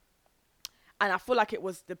 And I feel like it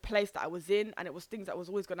was the place that I was in, and it was things that was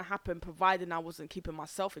always going to happen, providing I wasn't keeping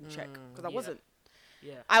myself in check, because I wasn't.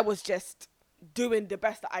 Yeah. I was just doing the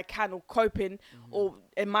best that I can, or coping, or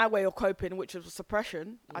in my way of coping, which was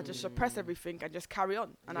suppression. I just suppress everything and just carry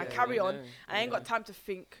on, and I carry on, and I ain't got time to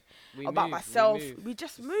think about myself. We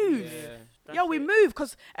just move. That's We it. move,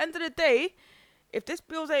 because end of the day, if this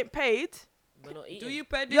bills ain't paid, We're not eating. Do you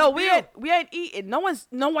pay this yo, bill? we ain't eating. No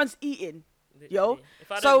one's eating. Literally. Yo,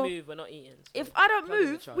 If I so don't move, we're not eating. So. If I don't Plug in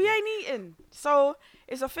the move, charger. we ain't eating. So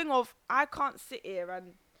it's a thing of, I can't sit here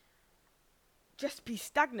and just be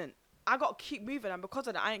stagnant. I got to keep moving, and because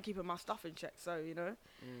of that, I ain't keeping my stuff in check. So, you know,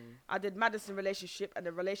 I did Madison relationship, and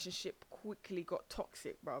the relationship quickly got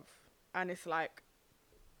toxic, bruv. And it's like,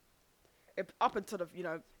 up until the, you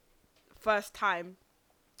know, first time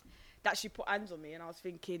that she put hands on me, and I was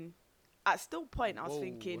thinking, at still point, I was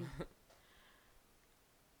thinking,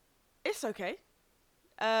 it's okay.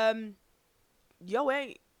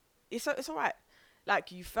 It's all right.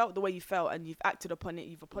 Like, you felt the way you felt, and you've acted upon it,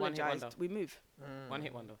 you've One hit apologized, wonder. we move. One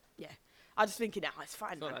hit wonder. I was just thinking, it's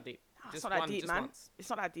fine, It's not man. that deep. It's Just not that one, deep, just man. once. It's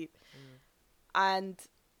not that deep. And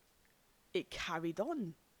it carried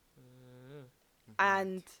on.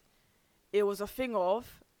 And it was a thing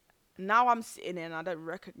of, now I'm sitting here and I don't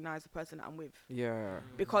recognize the person that I'm with. Yeah.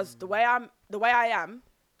 Because the way I am,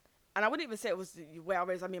 and I wouldn't even say it was the way I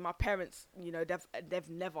was. I mean, my parents, you know,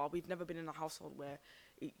 we've never been in a household where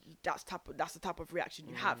that's the type of reaction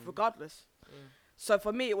you have, regardless. So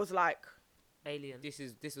for me, it was like, alien. This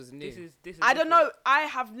was new. This is I don't different. know. I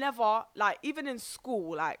have never, like, even in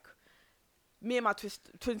school, like, me and my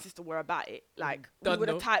twin sister were about it. Like, we were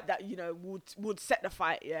the type that, you know, would set the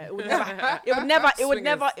fight. Yeah, it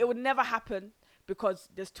would never happen because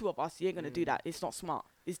there's two of us. You ain't gonna do that. It's not smart.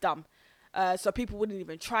 It's dumb. So people wouldn't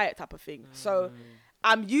even try it, type of thing. So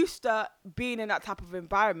I'm used to being in that type of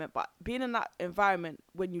environment, but being in that environment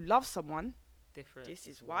when you love someone, different. this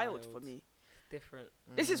is wild for me. Different.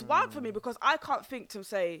 This is wild for me because I can't think to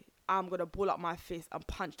say I'm gonna ball up my fist and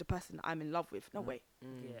punch the person that I'm in love with. No way.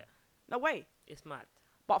 Yeah. No way. It's mad.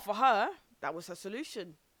 But for her, that was her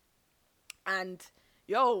solution. And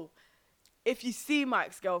if you see my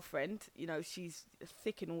ex-girlfriend, you know, she's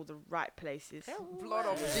thick in all the right places. Blood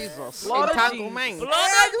of Jesus. Blood of Entanglement. Jesus.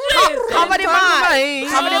 Blood of Jesus. Covered in mine.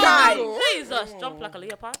 Covered in mine. Jesus. Jump like a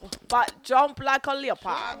leopard. But jump like a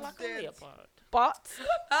leopard. Like a leopard. But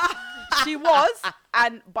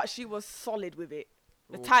she was solid with it.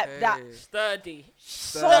 The type that Sturdy.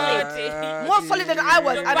 solid, more solid than I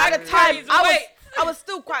was. And at the time, I was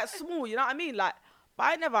still quite small. You know what I mean? Like, but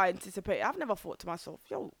I never anticipated. I've never thought to myself,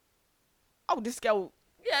 this girl.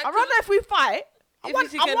 Yeah. I wonder if we fight. I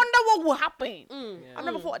wonder what will happen. I've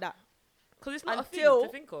never thought of that. Because it's not Until- a thing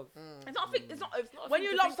to think of. It's not. It's not. not a When thing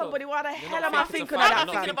you to love think of. somebody, why the You're hell not am I thinking thinking to of fight, that? I'm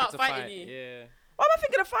you're thinking fam? about to fighting fight, you. Yeah. Why am I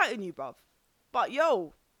thinking of fighting you, bruv? But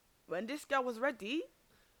when this girl was ready,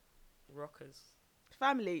 Rockers.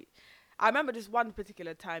 family. I remember this one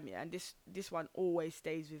particular time, yeah, and this one always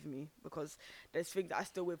stays with me because there's things that I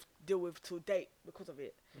still deal with till date because of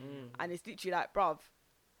it. And it's literally like, bruv,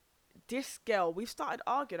 this girl, we've started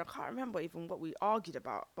arguing. I can't remember even what we argued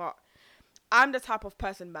about, but I'm the type of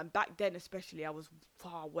person, man, back then especially, I was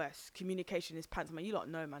far worse. Communication is pants, man. You lot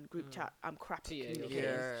know, man, group chat, I'm crap at communicating.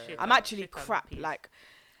 Yeah. I'm actually crap, like,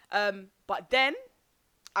 but then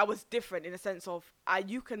I was different in the sense of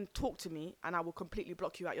you can talk to me and I will completely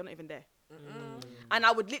block you out. You're not even there. And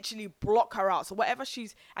I would literally block her out. So whatever she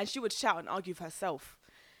would shout and argue for herself.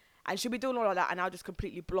 And she'll be doing all of that and I'll just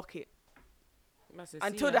completely block it.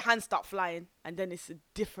 Until the hands start flying. And then it's a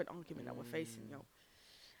different argument that we're facing,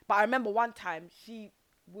 But I remember one time she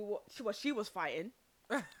was fighting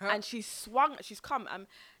and she's come.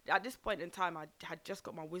 At this point in time, I had just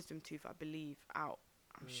got my wisdom tooth, I believe, out.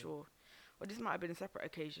 I'm sure. Well, this might have been a separate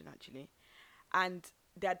occasion, actually. And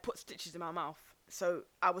they had put stitches in my mouth. So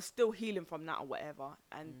I was still healing from that or whatever.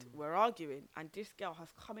 And we're arguing. And this girl has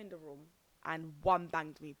come in the room and one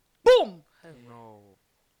banged me. Boom! No.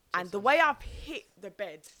 And the way I've hit the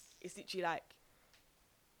bed is literally like,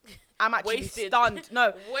 I'm actually Wasted. stunned.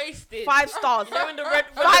 No. Wasted. 5 stars. You know when the red,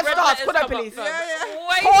 5 stars. Call the police. Call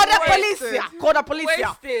the police. Call the police.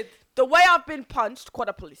 Wasted. The way I've been punched, call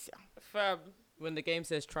the police. Fam. When the game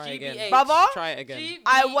says try GBH. again, Brother, try it again.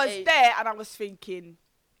 I was there and I was thinking,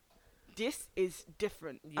 this is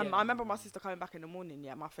different. Yeah. I remember my sister coming back in the morning.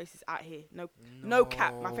 Yeah, my face is out here. No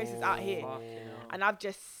cap. My face is out here. And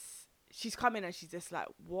she's coming and she's just like,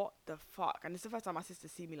 what the fuck? And it's the first time my sister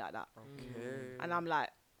see me like that. Okay. And I'm like,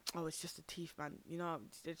 oh, it's just the teeth, man. You know,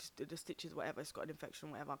 just the stitches, whatever. It's got an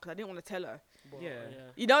infection, whatever. Because I didn't want to tell her. Yeah.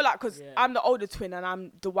 You know, like, because I'm the older twin and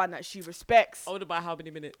I'm the one that she respects. Older by how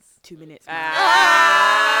many minutes? 2 minutes. Messing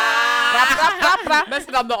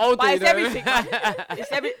up the older. But it's everything. Man.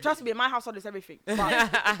 Trust me, in my household, it's everything.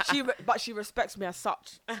 But she respects me as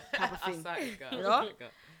such, type of thing. You know?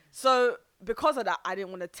 So because of that, I didn't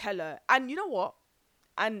want to tell her. And you know what?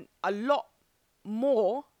 And a lot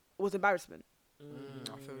more was embarrassment.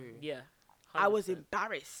 I feel you. Yeah. 100%. I was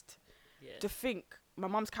embarrassed Yeah. to think my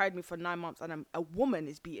mum's carried me for 9 months and a woman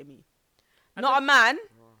is beating me. Not a man.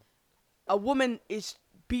 A woman is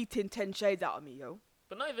beating 10 shades out of me, yo.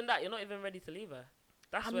 But not even that. You're not even ready to leave her.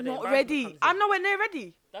 That's I'm where the not embarrassment ready. comes in. I'm nowhere near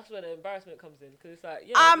ready. That's where the embarrassment comes in. Because it's like,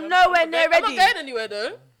 yeah. I'm nowhere near I'm ready. not going anywhere,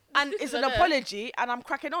 though. And This it's is an a there. apology and I'm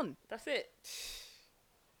cracking on. That's it.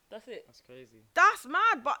 That's it. That's crazy. That's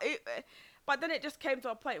mad. But then it just came to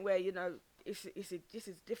a point where, you know, this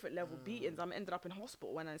is different level beatings. I'm ended up in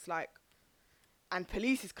hospital when it's like, and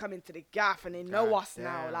police is coming to the gaff and they know us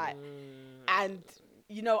now, like, and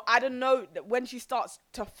you know, I don't know that when she starts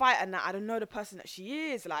to fight and that, I don't know the person that she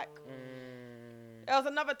is. Like, there was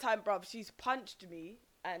another time, bruv, she's punched me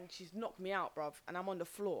and she's knocked me out, bruv, and I'm on the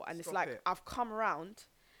floor and it's Stop like it. I've come around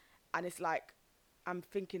and it's like I'm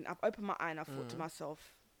thinking, I've opened my eye and I thought to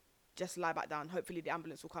myself, just lie back down. Hopefully the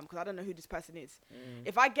ambulance will come because I don't know who this person is.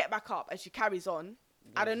 If I get back up and she carries on,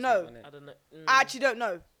 I don't know. I don't know. I actually don't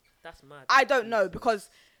know. That's mad. I don't know because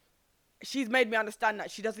she's made me understand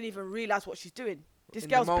that she doesn't even realise what she's doing. This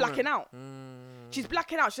girl's blacking out. She's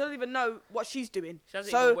blacking out. She doesn't even know what she's doing. She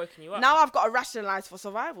hasn't even woken you up. Now I've got to rationalise for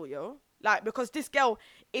survival, yo. Like, because this girl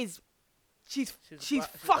is, she's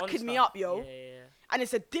fucking me up, yo. Yeah. And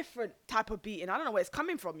it's a different type of beating. I don't know where it's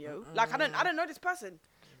coming from, yo. Like, I don't know this person.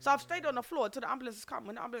 So I've stayed on the floor until the ambulance has come.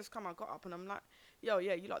 When the ambulance come, I got up and I'm like, yo,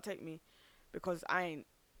 yeah, you lot take me because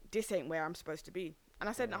this ain't where I'm supposed to be. And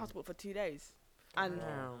I stayed in the hospital for 2 days. And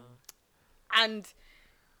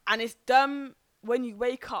it's dumb when you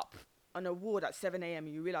wake up on a ward at 7 a.m.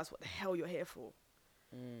 and you realise what the hell you're here for.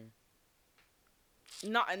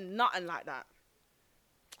 Nothing like that.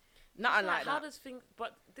 Nothing like how that. does things?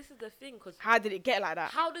 But this is the thing, because How did it get like that?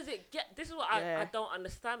 how does it get? This is what I don't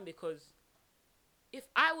understand, because if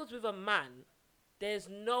I was with a man, there's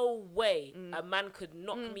no way a man could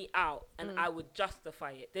knock me out and I would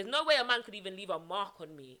justify it. There's no way a man could even leave a mark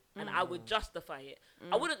on me and I would justify it.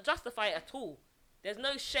 I wouldn't justify it at all. There's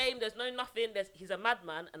no shame. There's no nothing. He's a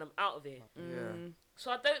madman and I'm out of here.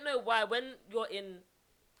 So I don't know why when you're in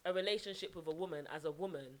a relationship with a woman, as a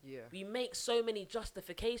woman, we make so many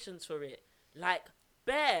justifications for it. Like,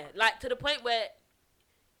 to the point where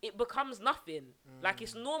it becomes nothing. Like,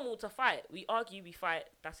 it's normal to fight. We argue, we fight,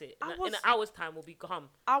 that's it. In an hour's time, we'll be calm.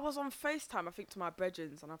 I was on FaceTime, I think, to my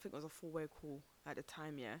brethrens, and I think it was a 4-way call at the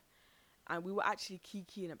time, and we were actually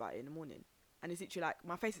keying about it in the morning. And it's literally like,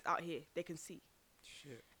 my face is out here, they can see.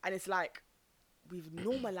 Shit. And it's like, we've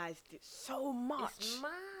normalised it so much. It's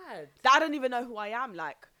mad. That I don't even know who I am.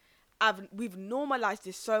 Like, we've normalised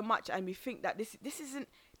this so much, and we think that this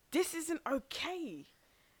isn't okay.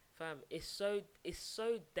 Fam, it's so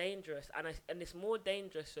dangerous, and it's more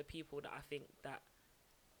dangerous for people that I think that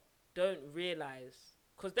don't realise,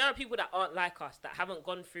 because there are people that aren't like us, that haven't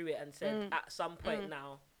gone through it and said at some point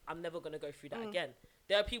now, I'm never gonna go through that again.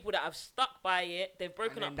 There are people that have stuck by it. They've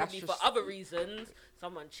broken up probably for other reasons.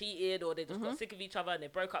 Someone cheated, or they just got sick of each other and they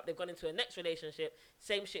broke up. They've gone into a next relationship.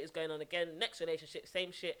 Same shit is going on again. Next relationship,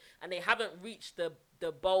 same shit, and they haven't reached the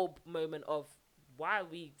bulb moment of, why are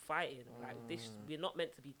we fighting? Like, this, we're not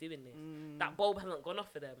meant to be doing this. That bulb hasn't gone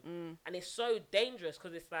off for them. And it's so dangerous,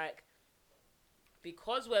 because it's like,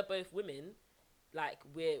 because we're both women, like,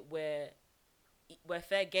 we're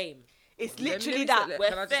fair game. It's literally that.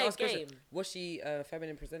 We're fair game. Was she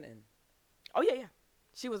feminine presenting? Oh, yeah.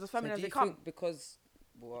 She was as feminine as they come. Because,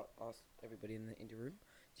 well, I'll ask everybody in the room,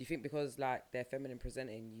 do you think because, like, they're feminine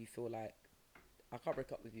presenting, you feel like, I can't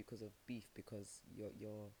break up with you because of beef, because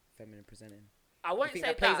you're feminine presenting? I won't say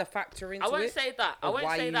that. Plays a factor into it? I won't say that. I won't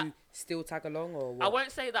say that. Still tag along, or what? I won't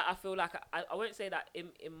say that. I feel like I won't say that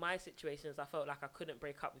in my situations I felt like I couldn't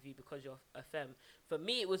break up with you because you're a femme. For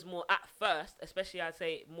me, it was more at first, especially I'd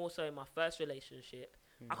say more so in my first relationship.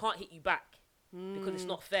 I can't hit you back because it's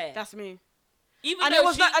not fair. That's me. Even there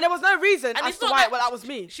was no reason as to why that was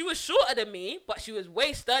me. She was shorter than me, but she was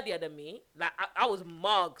way sturdier than me. Like, I was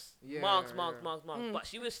margs. But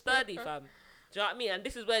she was sturdy, fam. Do you know what I mean? And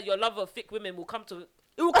this is where your love of thick women will come to.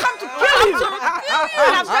 It will come to kill you.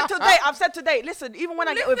 And I've said today. Listen, even when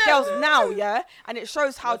I get with girls now, and it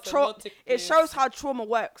shows how trauma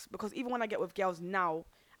works. Because even when I get with girls now,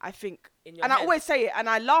 I think, and I always say it, and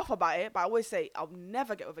I laugh about it, but I always say I'll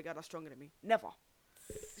never get with a girl that's stronger than me. Never.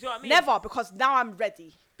 Do you know what I mean? Never, because now I'm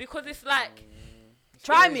ready. Because it's like.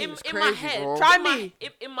 Try me. In my head, try me.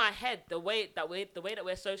 In my head, the way that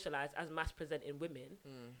we're socialized as mass presenting women,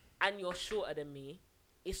 and you're shorter than me,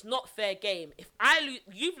 it's not fair game. If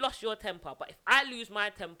you've lost your temper, but if I lose my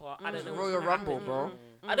temper, I don't know. Royal Rumble, bro.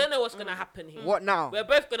 I don't know what's gonna happen here. What now? We're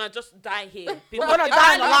both gonna just die here. We're gonna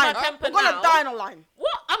die on the line.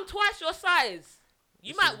 What? I'm twice your size.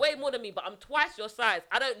 You might weigh more than me, but I'm twice your size.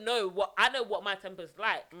 I know what my temper's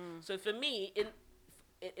like. So for me,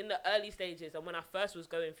 in the early stages and when I first was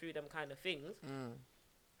going through them kind of things,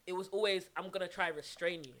 it was always, I'm gonna try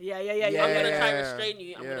restrain you. Yeah. I'm gonna try restrain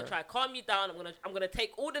you. I'm gonna try calm you down. I'm gonna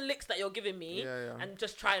take all the licks that you're giving me and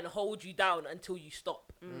just try and hold you down until you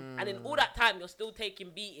stop. And in all that time, you're still taking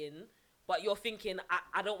beating, but you're thinking,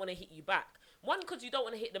 I don't want to hit you back. One, because you don't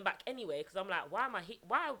want to hit them back anyway. Because I'm like, why am I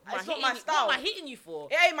hitting you for?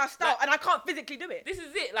 It ain't my style, and I can't physically do it. This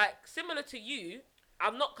is it. Like, similar to you,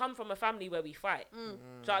 I've not come from a family where we fight. Do you know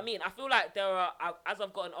what I mean? I feel like as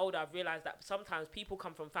I've gotten older, I've realised that sometimes people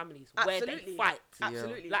come from families where they fight.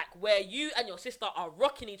 Absolutely. Like, where you and your sister are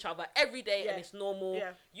rocking each other every day and it's normal.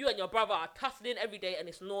 Yeah. You and your brother are tussling every day and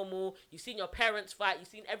it's normal. You've seen your parents fight. You've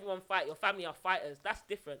seen everyone fight. Your family are fighters. That's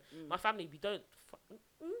different. My family, we don't fight.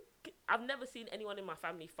 I've never seen anyone in my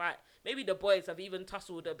family fight. Maybe the boys have even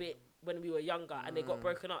tussled a bit when we were younger and they got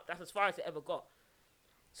broken up. That's as far as it ever got.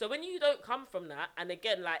 So when you don't come from that, and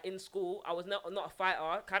again, like in school, I was not a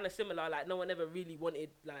fighter, kind of similar. Like no one ever really wanted,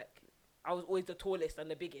 like I was always the tallest and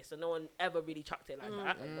the biggest, and no one ever really chucked it like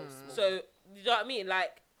that. So you know what I mean?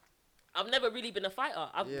 Like I've never really been a fighter.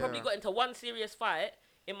 I've probably got into one serious fight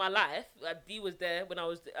in my life. Dee was there when I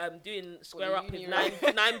was doing square up with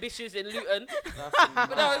nine bishes in Luton.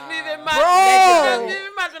 But I was moving mad. I was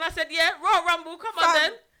moving mad when I said, yeah, Royal Rumble, come on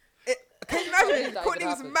then. Can you imagine? Courtney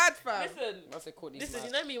was mad, fam. Listen,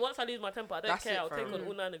 you know me, once I lose my temper, I don't care. I'll take on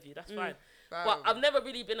all 9 of you. That's fine. Fam. But I've never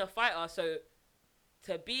really been a fighter, so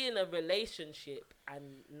to be in a relationship and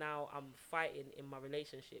now I'm fighting in my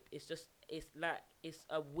relationship, it's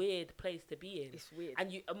a weird place to be in. It's weird.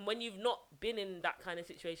 And when you've not been in that kind of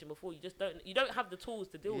situation before, you don't have the tools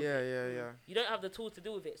to deal with it. Yeah. You don't have the tools to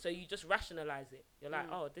deal with it, so you just rationalize it. You're like,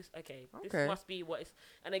 oh, this must be what it's.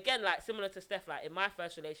 And again, like similar to Steff, like in my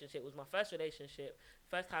first relationship,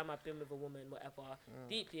 first time I've been with a woman, whatever,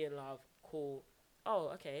 deeply in love, cool. Oh,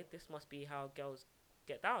 okay, this must be how girls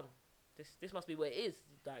get down. This must be what it is.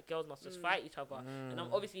 Like girls must just fight each other, and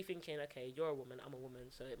I'm obviously thinking, okay, you're a woman, I'm a woman,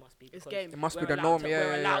 so it must be. It's game. It must be the norm.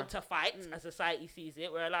 We're allowed to fight as society sees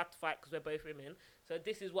it. We're allowed to fight because we're both women. So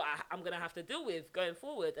this is what I'm gonna have to deal with going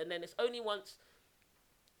forward. And then it's only once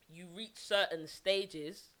you reach certain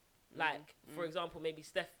stages, like for example, maybe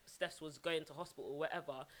Steff was going to hospital or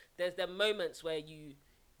whatever. There's the moments where you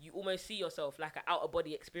almost see yourself like an out of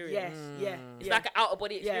body experience. Yes, It's like an out of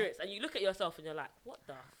body experience, and you look at yourself and you're like, what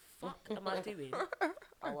the fuck am I doing?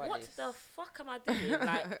 What the fuck am I doing?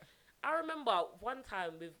 Like, I remember one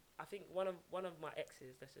time with, I think one of my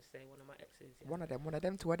exes, let's just say one of my exes. Yeah. One of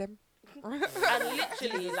them, 2 of them. And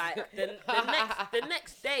literally, like, the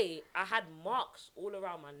next day, I had marks all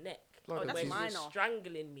around my neck. Lord, Where he was minor.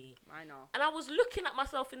 strangling me. Minor. And I was looking at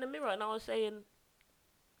myself in the mirror and I was saying,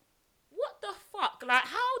 what the fuck? Like,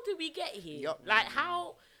 how do we get here? Yep. Like,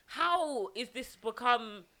 how is this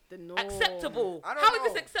become The norm. acceptable? I don't How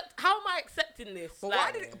is know. this how am I accepting this? But Like,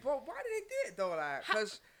 why did they do it though? Like,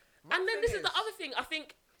 because. and then this is the other thing. I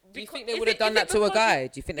think. Do you because- think they is would have it- done is that it to a because guy?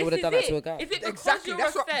 Do you think they this would have is done that it. to a guy? Is it because Exactly. you're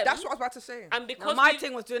That's a what femme I was about to say. and Now, because my we-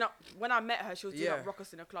 thing was doing up when I met her. She was doing Yeah. up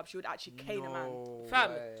rockers in a club. She would actually cane a man.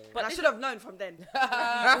 fam, way. but And I this- should have known from then.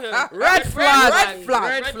 Red flag. Red Red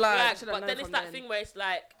flag. flag. Should've But known then it's from that then. thing where it's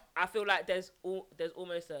like I feel like there's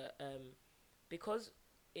almost a because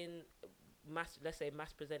in let's say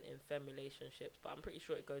mass presenting femme relationships, but I'm pretty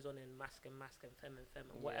sure it goes on in masc and femme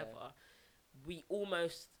and whatever. We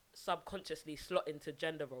almost subconsciously slot into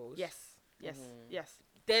gender roles. Yes.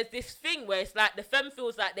 There's this thing where it's like the femme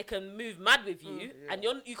feels like they can move mad with you, and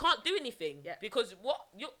you can't do anything because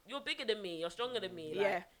you're bigger than me, you're stronger than me.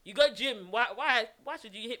 Like, you go gym. Why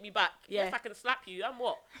should you hit me back? Yeah. Yes, I can slap you. I'm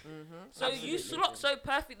what? So you slot so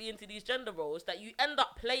perfectly into these gender roles that you end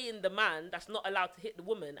up playing the man that's not allowed to hit the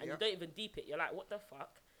woman, and you don't even deep it. You're like, what the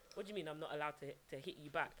fuck? What do you mean I'm not allowed to hit you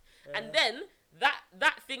back? And then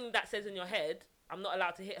that thing that says in your head, I'm not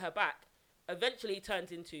allowed to hit her back, eventually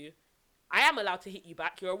turns into, I am allowed to hit you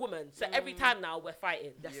back. You're a woman. So every time now we're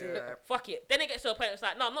fighting. That's Yeah. it. Fuck it. Then it gets to a point where it's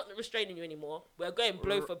like, no, I'm not restraining you anymore. We're going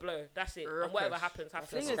blow for blow. That's it. And whatever happens, Thing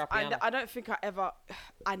happens. is, Scrappy hammer. I don't think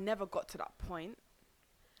I never got to that point.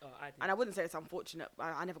 Oh, I did. And I wouldn't say it's unfortunate.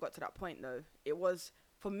 I never got to that point though. It was,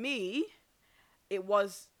 for me, it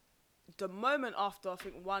was the moment after, I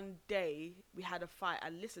think one day we had a fight,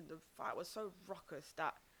 and listen, the fight was so raucous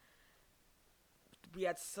that we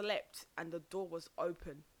had slept and the door was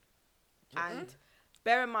open. And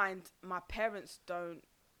bear in mind, my parents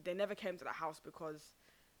they never came to the house because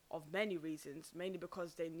of many reasons, mainly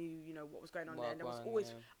because they knew, what was going on there. And there was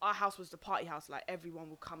always, our house was the party house, like everyone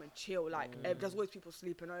would come and chill, like there's always people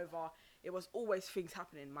sleeping over. It was always things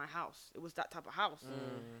happening in my house. It was that type of house.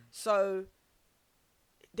 So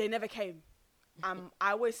they never came.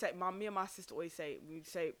 I always say, me and my sister always say,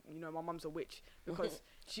 my mum's a witch because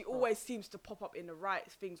she always seems to pop up in the right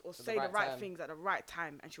things or say the right things at the right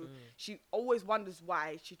time, and she always wonders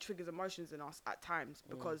why she triggers emotions in us at times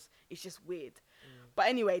because it's just weird. But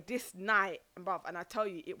anyway, this night, and I tell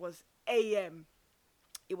you, it was AM.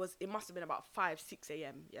 It must have been about 5-6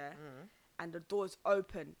 AM, yeah. And the door's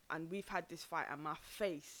open, and we've had this fight, and my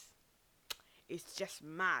face is just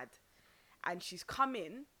mad. And she's come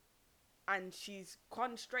in. And she's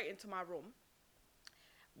gone straight into my room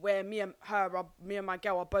where me and my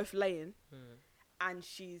girl are both laying. And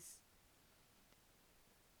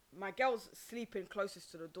my girl's sleeping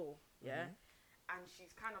closest to the door, yeah? And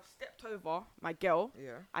she's kind of stepped over my girl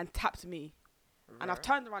and tapped me. And I've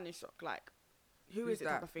turned around in shock, like, who Who's is it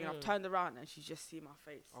type that? of thing. I've turned around and she's just seen my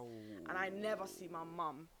face. Oh. And I never see my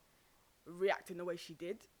mum reacting the way she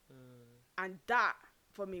did. Mm. And that,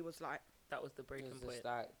 for me, was like, That was the breaking It's point. just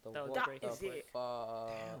like the That was what the that breaking is point. it.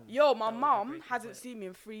 fuck? Yo, my That was the mum breaking hasn't point. seen me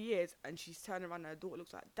in 3 years and she's turned around and her daughter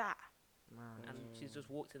looks like that. And she's just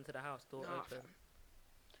walked into the house, door Nah, open.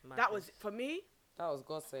 fam. That was, for me, That was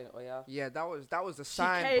God saying, oh yeah. Yeah, that was a she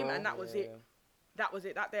sign, came bro. and that was it. That was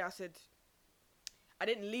it. That day I said, I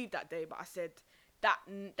didn't leave that day, but I said, that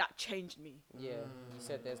changed me. Yeah. You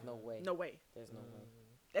said there's no way. No way. There's no way.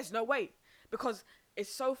 There's no way. Because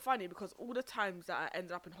it's so funny because all the times that I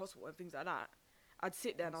ended up in hospital and things like that, I'd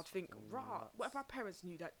sit there and I'd think, fucking rah, nuts. what if my parents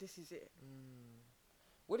knew that this is it?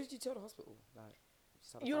 What did you tell the hospital? Like,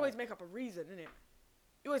 just had a You fight? always make up a reason, innit?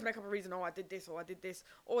 You always make up a reason, oh, I did this or I did this.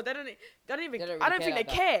 Or they don't even, They don't I really don't think care they like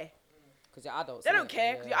care. Because you're adults. They don't innit?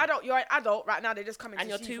 care. 'Cause Yeah. you're an adult right now. They're just coming And to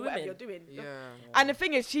you're see two you for whatever women. you're doing. Yeah. And the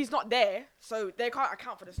thing is, she's not there, so they can't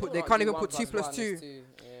account for the Put- story. they can't do even one put 2 plus one 2. is 2.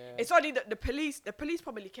 Yeah. It's only that the police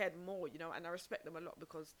probably cared more, you know, and I respect them a lot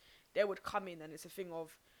because they would come in and it's a thing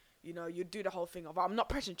of, you know, you do the whole thing of, I'm not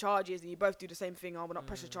pressing charges, and you both do the same thing, oh, we're not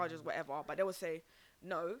pressing charges, whatever. But they would say,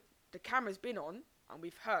 no, the camera's been on and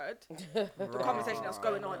we've heard the conversation that's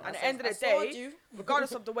going on. And at the end of the day,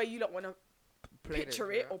 regardless of the way you don't want to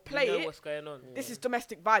picture it or play you know it, what's going on. this is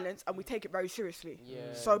domestic violence and we take it very seriously.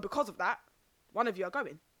 Yeah. So because of that, one of you are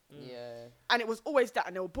going. Yeah. And it was always that,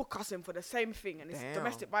 and they'll book us in for the same thing. And it's Damn.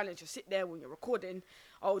 domestic violence. You sit there when you're recording,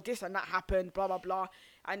 oh, this and that happened, blah, blah, blah.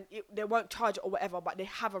 And they won't charge it or whatever, but they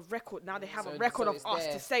have a record. Now they have a So- record so of it's us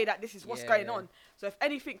there. to say that this is what's Yeah. going on. So if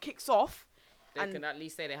anything kicks off, They and can at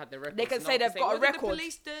least say they had the record. they can say they've got a what did record. the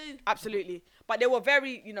police do? absolutely. But they were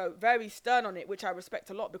very, you know, very stern on it, which I respect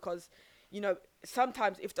a lot because, you know,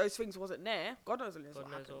 sometimes if those things wasn't there, God knows what God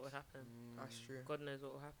knows what happens. would happen. That's true. God knows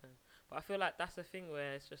what will happen. But I feel like that's the thing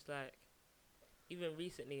where it's just like, even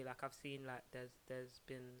recently, like I've seen like there's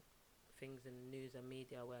been things in news and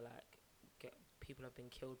media where like people have been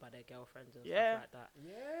killed by their girlfriends and Yeah. stuff like that.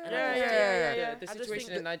 Yeah. And I just- yeah. The I just situation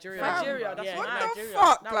think in Nigeria. Nigeria, that's Yeah, What Nigeria. the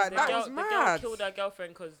fuck? That was Like, the that girl, was the girl mad. killed her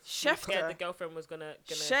girlfriend because she Chefed scared her. the girlfriend was gonna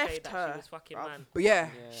say Chefed that her, she was fucking bruv. man. But yeah.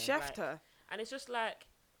 Yeah. Chefed Like- her. And it's just like,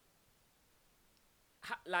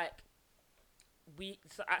 like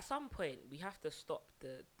so at some point we have to stop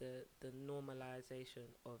the normalization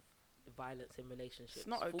of violence in relationships. It's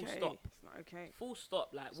not okay. Full stop. It's not okay. Full stop.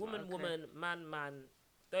 Like It's not woman, okay. woman, man, man,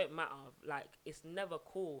 don't matter. Like it's never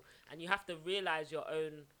cool, and you have to realize your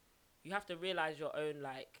own. You have to realize your own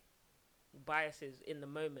like biases in the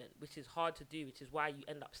moment, which is hard to do. Which is why you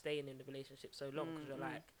end up staying in the relationship so long because you're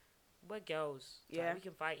like, we're girls. Like, Yeah. we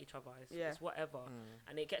can fight each other. It's, Yeah. it's whatever.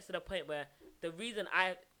 And it gets to the point where the reason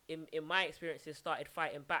in my experiences started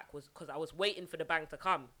fighting back was because I was waiting for the bang to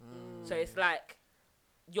come. So it's like,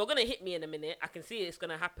 you're going to hit me in a minute. I can see it's going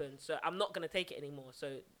to happen. So I'm not going to take it anymore.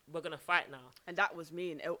 So we're going to fight now. And that was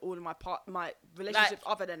me in all of my relationships.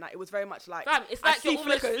 Other than that, it was very much like, Fam, it's I like see you're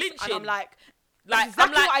almost flickers flinching. and I'm like, Like,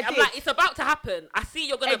 exactly what I I'm did. like, it's about to happen. I see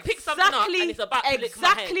you're going to pick something up and it's about to lick my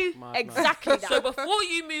head. Exactly that. So before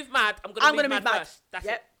you move mad, I'm I'm gonna gonna move move mad mad. first. That's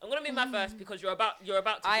Yep. it. I'm gonna move mad first because you're about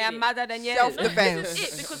to. I do am it. madder than you. Self-defense.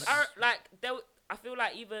 This is it because I feel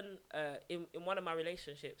like even in one of my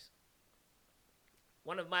relationships,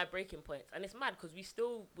 one of my breaking points, and it's mad because we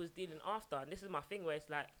still was dealing after, and this is my thing where it's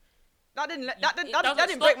like that didn't it that doesn't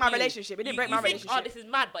didn't break stop my you. relationship. It didn't break You my think, relationship. oh, this is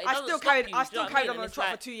mad, but it I doesn't still stop carried you, I do you still know what carried I on mean? the It's trot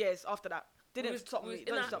like- for 2 years after that. Didn't stop me.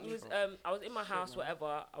 Don't stop me. I was in my house,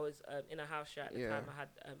 whatever. I was in a house share at the Yeah. time. I had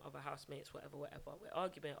other housemates, whatever. We're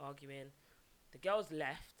arguing. The girl's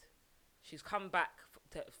left. She's come back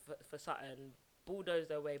for something. Bulldozed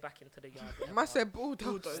her way back into the yard. whatever. Must say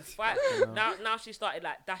bulldoze. Fight. Now she started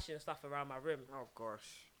like dashing stuff around my room. Oh gosh.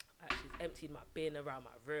 Like, she's emptied my bin around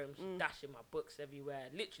my room. She's dashing my books everywhere.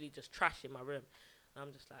 Literally just trashing my room. And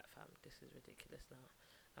I'm just like, fam, this is ridiculous now.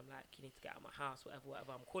 I'm like, you need to get out of my house,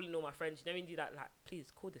 whatever. I'm calling all my friends. You know when you do that, like,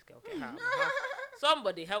 please call this girl, get her out of my house.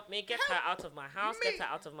 Somebody help me, get her out of my house, get her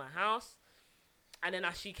out of my house. And then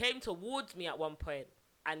as she came towards me at one point,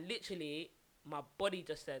 and literally my body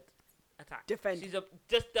just said, attack. Defend.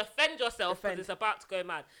 Just defend yourself because Defend. it's about to go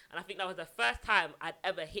mad. And I think that was the first time I'd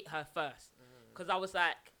ever hit her first. Because I was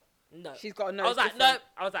like, no. She's got to know. I was like,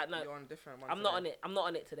 no. You're on different ones. I'm not on it. I'm not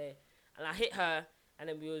on it today. And I hit her, and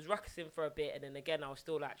then we was ruckusing for a bit, and then again I was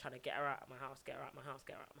still like trying to get her out of my house.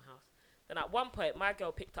 Then at one point, my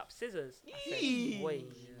girl picked up scissors. I said, Yee. "Wait,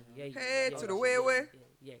 Hey, to the way.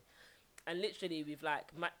 yeah." And literally, we've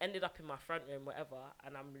like ended up in my front room, whatever,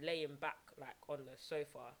 and I'm laying back like on the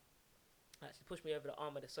sofa. Like she pushed me over the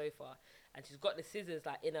arm of the sofa, and she's got the scissors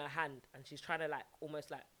like in her hand, and she's trying to like almost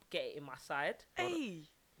like get it in my side. Hey.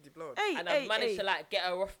 Deep Lord. Hey, and I've managed to like get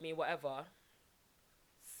her off me, whatever.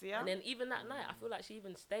 See, And then even that night, I feel like she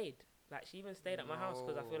even stayed. Like she even stayed at my house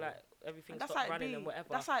because I feel No. like everything that's stopped how it running be. and whatever.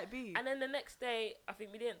 That's how it be. And then the next day, I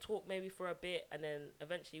think we didn't talk maybe for a bit, and then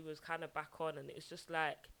eventually was kind of back on, and it's just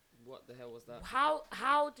like, What the hell was that?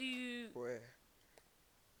 how do you? Boy.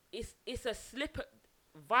 It's a slipper.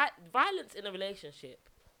 Violence in a relationship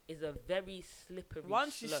is a very slippery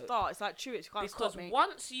Once you slope. start, it's like true. It can't Because stop me.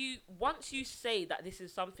 once you say that this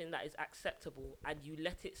is something that is acceptable and you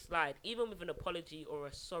let it slide, even with an apology or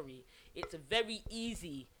a sorry, it's very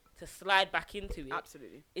easy to slide back into it.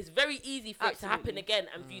 Absolutely. It's very easy for it to happen Absolutely. again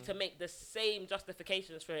and for you to make the same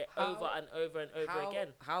justifications for it over and over and over again.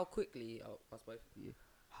 How quickly? I'll ask both of you.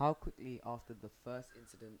 How quickly after the first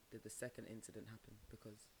incident did the second incident happen?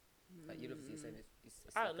 Because like you're obviously saying it's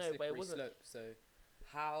I like don't a know, but it slippery wasn't- slope. So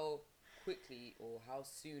how quickly or how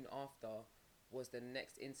soon after was the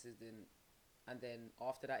next incident? And then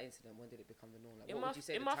after that incident, when did it become the norm? Like, what would you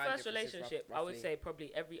say In the my time first difference is relationship, I would roughly? say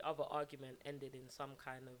probably every other argument ended in some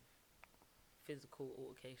kind of physical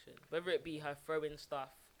altercation, whether it be her throwing stuff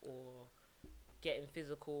or getting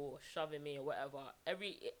physical or shoving me or whatever.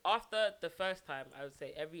 After the first time, I would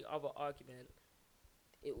say every other argument,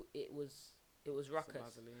 it was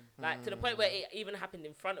ruckus. Like to the point where it even happened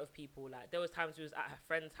in front of people. Like there was times we was at her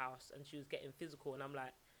friend's house and she was getting physical, and I'm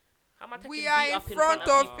like, how am I taking We beat are in up front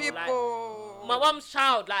of people? Like, people. my mum's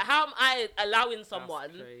child. Like, how am I allowing someone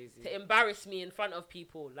crazy. to embarrass me in front of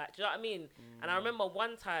people? Like, do you know what I mean? And I remember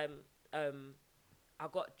one time, I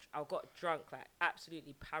got drunk, like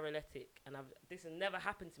absolutely paralytic, and this has never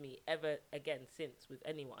happened to me ever again since with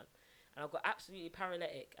anyone. And I got absolutely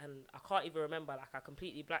paralytic, and I can't even remember. Like, I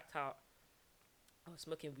completely blacked out. I was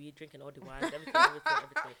smoking weed, drinking all the wine, everything.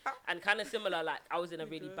 And kind of similar, like I was in a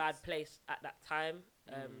really bad place at that time.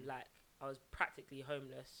 Like I was practically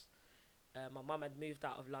homeless. My mum had moved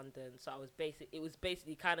out of London, so it was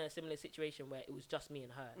basically kind of a similar situation where it was just me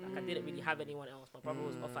and her. Like I didn't really have anyone else. My brother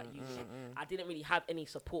was off at uni. I didn't really have any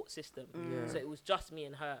support system, so it was just me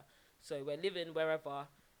and her. So we're living wherever,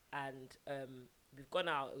 and we've gone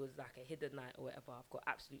out. It was like a hidden night or whatever. I've got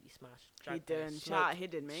absolutely smashed. Hidden. Shout out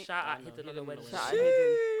hidden, mate. Shout out I know, hidden on Hidden the on the Wednesday. Shout out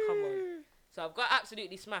hidden. Come on. So I've got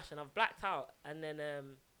absolutely smashed and I've blacked out, and then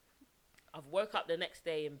I've woke up the next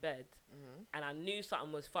day in bed and I knew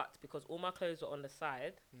something was fucked because all my clothes were on the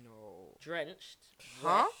side, No. drenched.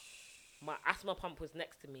 Huh? My asthma pump was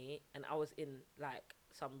next to me and I was in like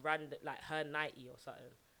some random, like her nightie or something.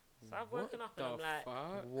 So I've woken up and I'm like,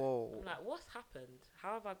 Whoa. what's happened?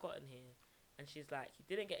 How have I gotten here? And she's like, you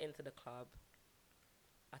didn't get into the club.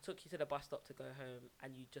 I took you to the bus stop to go home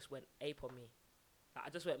and you just went ape on me. Like, I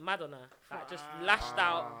just went mad on her. Like, just lashed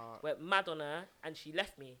out, went mad on her, and she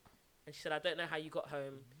left me. And she said, I don't know how you got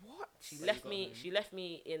home. What? She left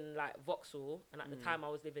me in like Vauxhall, and at the time I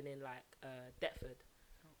was living in like Deptford.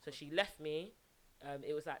 So she left me.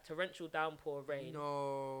 It was like torrential downpour rain.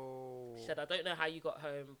 No. She said, I don't know how you got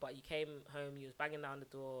home, but you came home, you was banging down the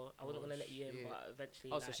door. I wasn't going to let you in, shit. but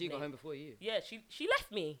eventually... Oh, so she got home before you? Yeah, she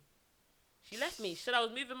left me. She left me. She said I was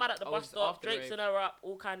moving mad at the Oh, bus it's stop, after the draping rave. her up,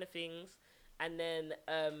 all kind of things. And then,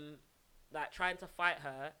 like, trying to fight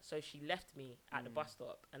her, so she left me at the bus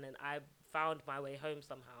stop. And then I found my way home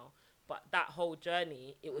somehow. But that whole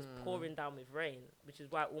journey, it was pouring down with rain, which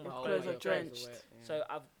is why all my clothes clothes are were drenched. drenched. So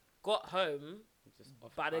I've got home, Just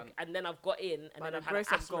off and then I've got in, and By then the I've had an grace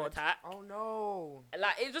of asthma God. attack. Oh no.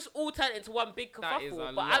 Like, it just all turned into one big That is kerfuffle.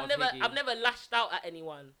 a But lot of higgy. I've never lashed out at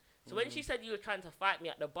anyone. So when she said you were trying to fight me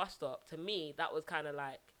at the bus stop, to me that was kind of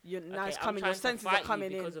like, You're now okay, it's I'm coming. trying Your to senses are fight you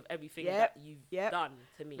coming in. because of everything Yep, that you've yep. done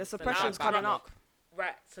to me. The So now suppression's I'm coming drunk. up.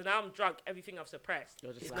 Right. So now I'm drunk. Everything I've suppressed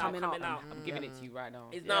You're just is like, now coming coming out. out. I'm giving it to you right now.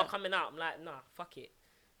 It's now coming out. I'm like, nah, fuck it.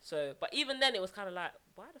 So, but even then, it was kind of like,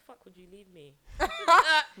 why the fuck would you leave me? Don't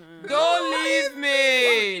leave Why would you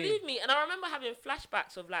me. leave me? And I remember having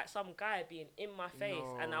flashbacks of like some guy being in my face,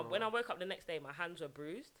 and when I woke up the next day, my hands were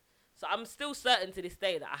bruised. So I'm still certain to this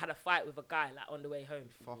day that I had a fight with a guy like on the way home.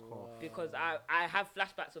 Fuck off. Because I have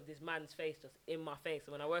flashbacks of this man's face just in my face,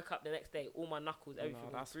 and when I woke up the next day, all my knuckles,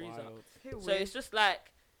 everything was bruised up. So it's just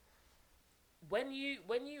like when you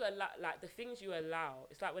allow, like the things you allow,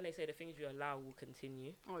 it's like when they say the things you allow will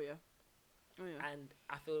continue. Oh yeah. Oh yeah. And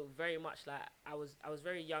I feel very much like I was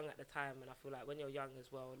very young at the time, and I feel like when you're young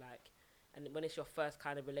as well, like, and when it's your first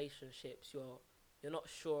kind of relationships, you're not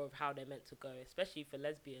sure of how they're meant to go, especially for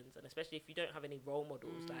lesbians, and especially if you don't have any role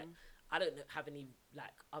models. Like, I don't have any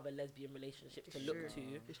like other lesbian relationships to look to.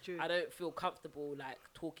 It's true. I don't feel comfortable like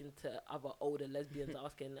talking to other older lesbians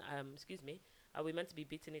asking, excuse me, are we meant to be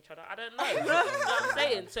beating each other? I don't know. You know what I'm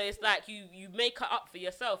saying? So it's like you make it up for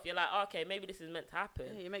yourself. You're like, okay, maybe this is meant to happen.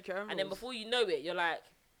 Yeah, you make your own And then rules. before you know it, you're like,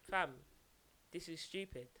 fam, this is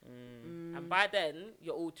stupid. And by then,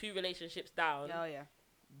 you're all 2 relationships down, Oh yeah.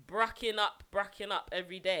 bracking up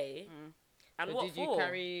every day. And So what did for? you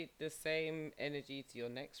carry the same energy to your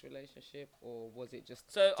next relationship, or was it just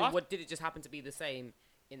did it just happen to be the same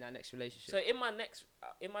in that next relationship? So in my next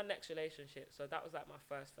relationship, so that was like my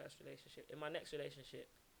first relationship. In my next relationship,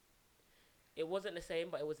 it wasn't the same,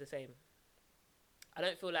 but it was the same. I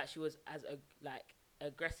don't feel like she was as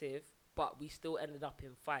aggressive, but we still ended up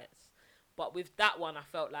in fights. But with that one, I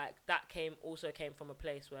felt like that came from a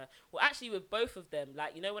place where, well, actually with both of them,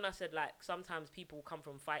 like, you know, when I said like sometimes people come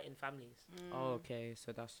from fighting families. Oh, okay,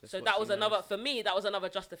 so that's just. So that was another, for me, that was another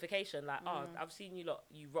justification. Like, I've seen you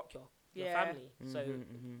rock your family. So,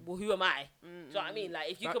 well, who am I? Do you know what I mean?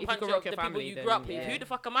 Like, if you can punch rock the your people family, you then grew up with, who the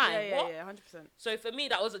fuck am I? Yeah, What? yeah, 100%. So for me,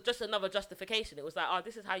 that was just another justification. It was like,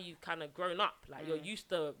 this is how you've kind of grown up. Like, you're used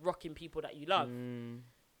to rocking people that you love.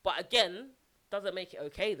 But again, doesn't make it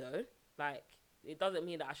okay though. Like, it doesn't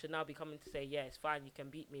mean that I should now be coming to say, yeah, it's fine, you can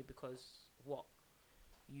beat me because what?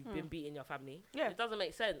 You've been beating your family. Yeah. It doesn't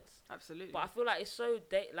make sense. Absolutely. But I feel like it's so,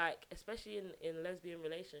 like, especially in lesbian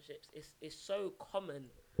relationships, it's so common.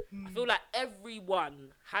 I feel like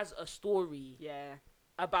everyone has a story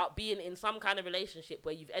about being in some kind of relationship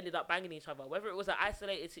where you've ended up banging each other. Whether it was an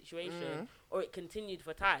isolated situation or it continued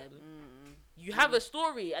for time, you have a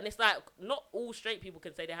story. And it's like, not all straight people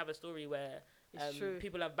can say they have a story where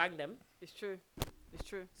people have banged them. It's true. It's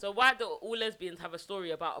true. So why do all lesbians have a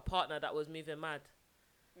story about a partner that was moving mad?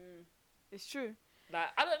 It's true. Like,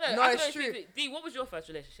 I don't know. No, I it's don't know true. D, what was your first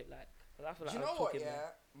relationship like? 'Cause I feel like Do you I was know what? talking Yeah,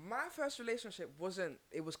 more. my first relationship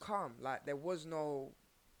it was calm. Like, there was no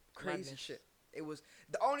crazy Madness. shit. It was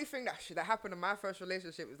the only thing that happened in my first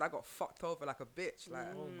relationship is I got fucked over like a bitch. Like,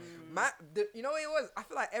 you know what it was? I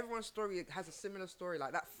feel like everyone's story has a similar story.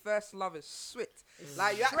 Like, that first love is sweet.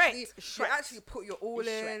 Like, you actually put your all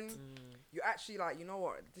in. You actually, like, you know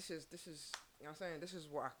what? This is you know what I'm saying? This is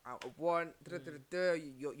what I want.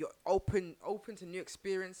 You're open to new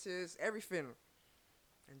experiences, everything.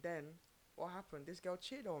 And then what happened? This girl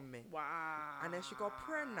cheated on me. Wow. And then she got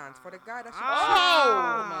pregnant for the guy that she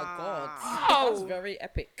Oh my god, that's very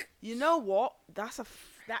epic. You know what? That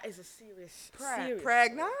is a serious. pregnant.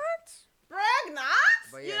 Pregnant?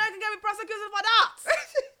 But You yeah. know you can get me prosecuted for that.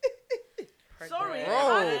 Sorry. Bro.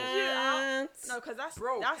 How did you? No, because that's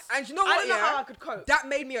Bro, That's, and you know I what? don't know Yeah, how I could cope. that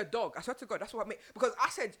made me a dog. I swear to God, that's what made, because I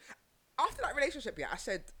said after that relationship, I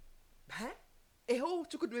said, huh? Eho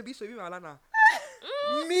chukudu be so you alana.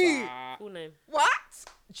 Me. Full name. What?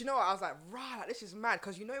 Do you know what? I was like, right, like, this is mad.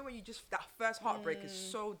 Because you know when you just, that first heartbreak is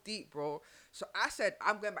so deep, bro. So I said,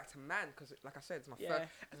 I'm going back to man. Because like I said, it's my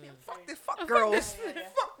first. I mean, fuck this, fuck girls.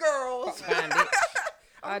 Fuck girls.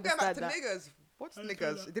 I'm going back to niggas. What's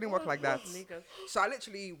niggas? It didn't work like that. Niggas. So I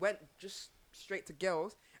literally went just straight to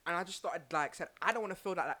girls. And I just started said, I don't want to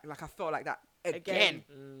feel that like I felt like that again.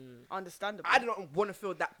 Understandable. I don't want to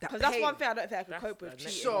feel that Because pain. that's one thing I don't think I could That's cope with. the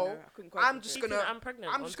Cheating, So, you know? I couldn't cope I'm with just it. gonna I'm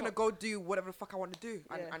pregnant. I'm on just gonna top. go do whatever the fuck I want to do,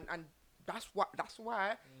 and that's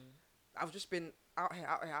why I've just been out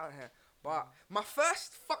here. But my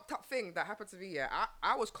first fucked up thing that happened to me,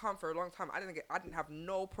 I was calm for a long time. I didn't have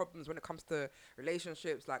no problems when it comes to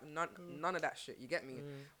relationships, like none of that shit. You get me?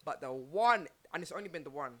 But the one, and it's only been the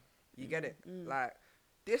one. You get it? Like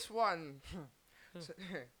this one.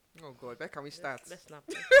 Oh God, where can we start? Let's snap.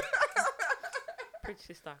 Preach,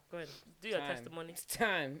 sister. Go ahead. Do your testimony. It's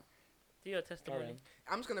time. Do your testimony.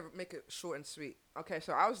 I'm just gonna make it short and sweet. Okay,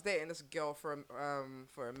 so I was dating this girl for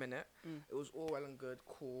a minute. It was all well and good,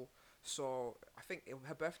 cool. So I think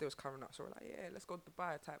her birthday was coming up. So we're like, yeah, let's go to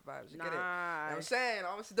Dubai type vibes. You get it? You know what I'm saying?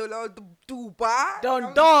 Obviously, the little Dubai.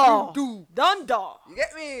 Dundee. You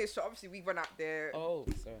get me? So obviously we went out there. Oh,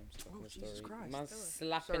 sorry, I'm stuck in the Jesus story. Christ. Man,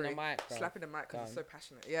 slapping the mic. Bro. Slapping the mic because it's so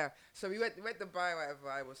passionate. Yeah. So we went to Dubai, whatever.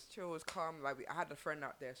 I was chill, it was calm. Like I had a friend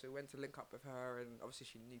out there, so we went to link up with her, and obviously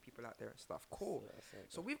she knew people out there and stuff. Cool.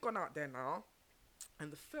 So we've gone out there now.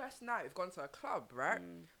 And the first night we've gone to a club, right?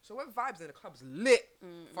 So when vibes in the club's lit,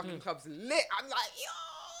 fucking club's lit. I'm like, yo,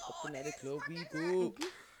 Open at the club, we go.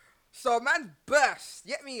 so man burst,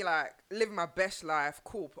 get me, like living my best life,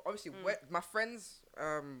 cool. But obviously, my friends,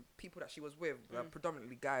 people that she was with,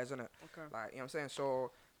 predominantly guys, innit? Okay. Like, you know what I'm saying?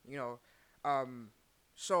 So, you know,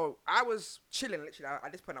 so I was chilling, literally.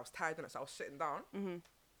 At this point, I was tired, innit? So I was sitting down.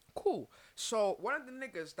 Cool. So one of the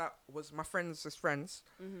niggas that was my friends' friends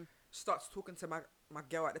starts talking to my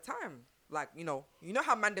girl at the time. Like, you know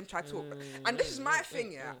how man them try to talk. And this is my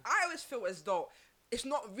thing, yeah. I always feel as though it's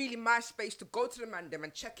not really my space to go to the man them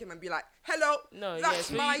and check him and be like, hello, No, that's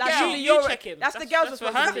yeah, my you, girl. That's really you your- check him. that's the girl's for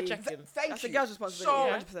her to responsibility. check him. Thank That's you. the girl's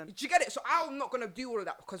responsibility, So, 100%. do you get it? So I'm not gonna do all of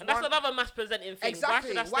that because And that's another mass presenting thing.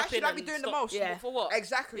 Exactly. Why Why should should I I step be in doing and the stop? most? Yeah. For what?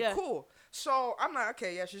 Exactly. Yeah. Cool. So I'm like,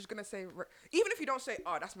 okay, yeah, she's just gonna say, even if you don't say,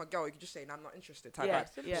 oh, that's my girl, you can just say, no, I'm not interested. Type Yeah,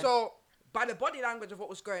 vibe. yeah. So by the body language of what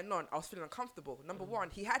was going on, I was feeling uncomfortable. Number one,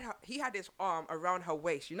 he had his arm around her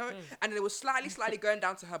waist, you know, and it was slightly going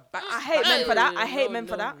down to her back. I hate men for that. I hate No, men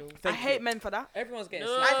for no, that. no. I Thank hate you. men for that. Everyone's getting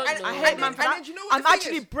No, slapped. And- I and- hate and men for then- that. and you know what I'm the thing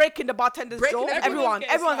actually is? breaking the bartender's Breaking jaw. everyone's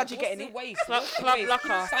Everyone's actually getting it. Waist? Club- What's the club waist?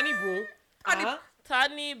 locker. Sunny, bro. Uh-huh.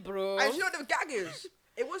 Tiny, bro. And you know what the gag is?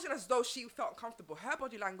 It wasn't as though she felt comfortable. Her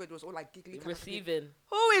body language was all like giggly. kind of thing. Receiving.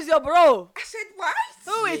 Who is your bro? I said, what?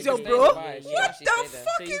 Who is Yeah, your stay bro? there, What you actually the stay there.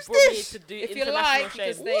 fuck So you is brought me this? to do If you international like, you can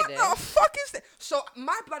shame. stay What there. the fuck is that? So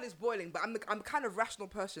my blood is boiling, but I'm kind of rational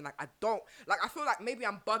person. Like I don't I feel like maybe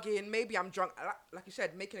I'm bugging, maybe I'm drunk. Like you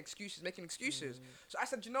said, making excuses. So I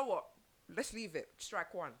said, you know what? Let's leave it.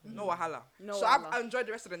 Strike one. No wahala. No so wahala. I enjoyed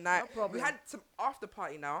the rest of the night. No problem. We had some after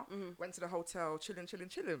party now. Went to the hotel, chilling.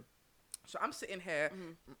 So I'm sitting here.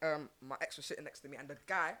 My ex was sitting next to me, and the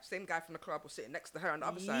guy, same guy from the club, was sitting next to her on the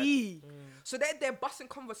other side. Yee. So they're busting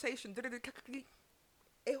conversation.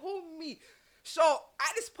 It hold me. So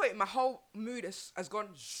at this point, my whole mood has gone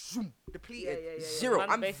zoom, depleted, Yeah. zero.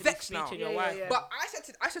 Man I'm basically vexed now. speeching your Yeah, wife. yeah. But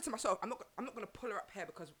I said to myself, I'm not gonna pull her up here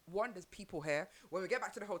because one, there's people here. When we get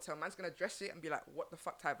back to the hotel, man's gonna address it and be like, "What the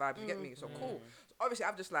fuck type vibes?" You get me? So cool. So obviously,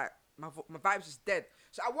 I'm just like my vibes is dead.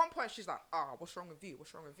 So at one point, she's like, "Ah, what's wrong with you?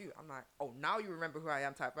 What's wrong with you?" I'm like, "Oh, now you remember who I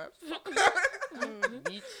am?" Type vibes.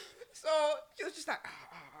 Bitch. So she was just like,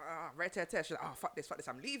 right to her test. She's like, "Oh, fuck this.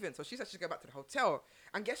 I'm leaving." So she said she's going back to the hotel.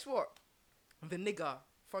 And guess what? The nigga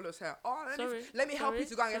follows her. Oh, let me help you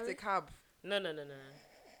to go and get a cab. No.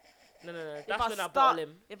 That's If I when I bottle start,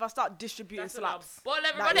 him. if I start distributing That's when I slaps, bottle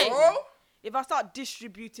that everybody. is- Bro, if I start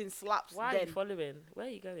distributing slaps, Why are then you following? Where are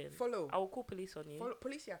you going? follow. I will call police on you. Follow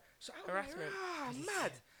police, yeah. So I was Harassment. like,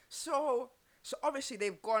 mad. So obviously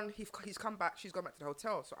they've gone. He's come back. She's gone back to the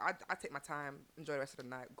hotel. So I take my time, enjoy the rest of the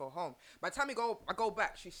night, go home. By the time I go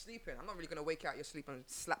back, she's sleeping. I'm not really gonna wake you out your sleep and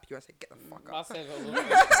slap you and say, get the fuck I up. said,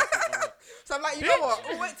 So I'm like, you know what?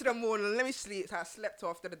 I'll wait till the morning. Let me sleep. So I slept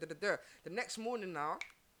off. The next morning now,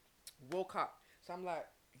 woke up. So I'm like,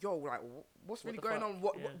 yo, like, what's really the going fuck? on?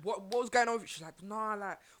 What Yeah. what was going on? She's like, nah,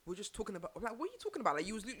 like, we're just talking about. I'm like, what are you talking about? Like,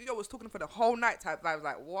 you was talking for the whole night type vibes.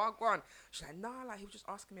 Like, what, go on? She's like, nah, like, he was just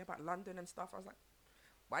asking me about London and stuff. I was like,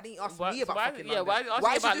 why didn't you ask me about fucking London? why are you asking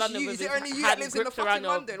Why is it about just London you? with Is it his only you that hand lives in the gripped around fucking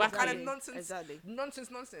your London? What kind of back? nonsense? Exactly.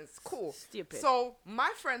 Nonsense. Cool. Stupid. So my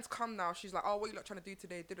friends come now. She's like, oh, what are you lot trying to do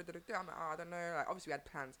today? I'm like, oh, I don't know. Like, obviously we had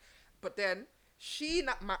plans, but then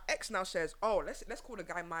my ex now says, oh, let's call the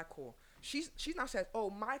guy Michael. She now says, oh,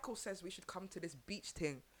 Michael says we should come to this beach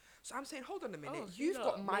thing. So I'm saying, hold on a minute. Oh, so You've you're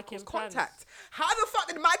got not Michael's making plans. contact. How the fuck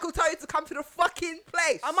did Michael tell you to come to the fucking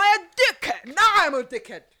place? am I a dickhead? Now I'm a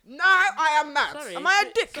dickhead. Now I am mad. Sorry. Am I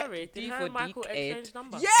a dickhead? Sorry, did D her for and Michael dickhead. exchange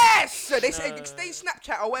numbers? Yes! So they say No. exchange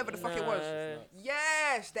Snapchat or whatever the fuck it was. No.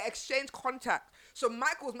 Yes, they exchange contact. So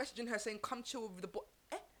Michael was messaging her saying, come chill with the boy.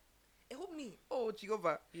 It helped me. Oh,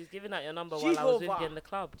 Jehovah. You was giving out your number while I was with Jehovah. you in the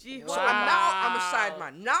club. Jehovah. So now I'm a side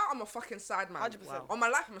man. Now I'm a fucking side man. 100%. Wow. On my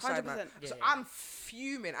life, I'm a side man. 100%. So Yeah. I'm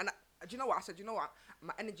fuming. And do you know what? I said, you know what?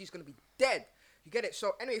 My energy's going to be dead. You get it?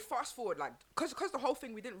 So anyway, fast forward, like, because the whole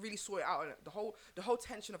thing, we didn't really sort it out. And the whole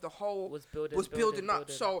tension of the whole Was building, building up.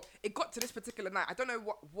 building. So it got to this particular night. I don't know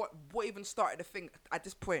what even started the thing at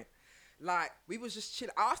this point. Like, we was just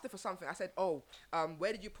chilling. I asked her for something. I said, oh,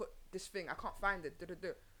 where did you put this thing? I can't find it.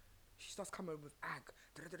 She starts coming with ag.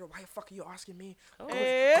 Why the fuck are you asking me?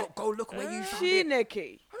 Oh. Go look where you found She it.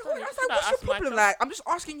 Nikki. I was Sorry, like, should I what's ask your problem? Michael? Like, I'm just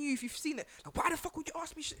asking you if you've seen it. Like, why the fuck would you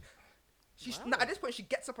ask me shit? Wow. At this point, she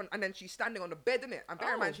gets up and then she's standing on the bed, innit? And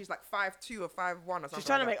bear in mind, Oh. she's like 5'2" or 5'1" or something. She's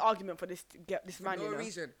trying to like make argument for this for man, no you know.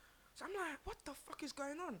 reason. So I'm like, what the fuck is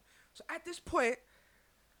going on? So at this point,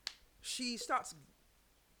 she starts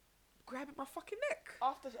grabbing my fucking neck.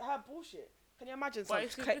 After her bullshit. Can you imagine But some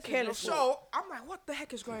it's- this is careless your So I'm like, what the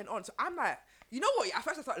heck is going on? So I'm like, you know what? At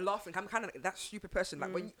first I started laughing. I'm kind of like that stupid person.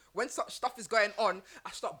 Like when such stuff is going on,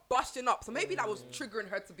 I start busting up. So maybe that was triggering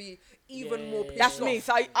her to be even more pissed That's off. me.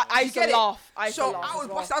 So I You used get to it? laugh. I So I was as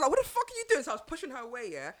well. busting. I was like, what the fuck are you doing? So I was pushing her away,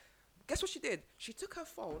 yeah? Guess what she did? She took her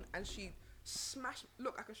phone and she smashed.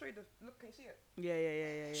 Look, I can show you the. Look, can you see it?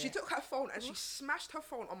 Yeah. She took her phone and she smashed her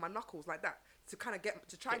phone on my knuckles like that to kind of get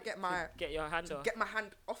my Get your hand off. get my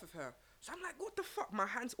hand off of her. So I'm like, what the fuck? My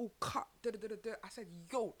hand's all cut. I said,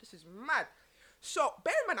 yo, this is mad. So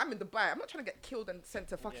bear in mind, I'm in Dubai. I'm not trying to get killed and sent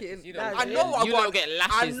to fucking. Yeah, 'cause you I don't know get- what you I don't want. get I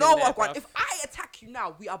lashes know in there, what I want. bruv. If I attack you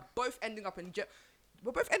now, we are both ending up in jail.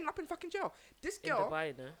 We're both ending up in fucking jail. This In girl,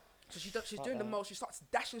 Dubai, no? so she's doing the most. She starts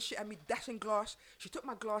dashing shit at me, dashing glass. She took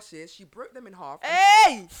my glasses. She broke them in half.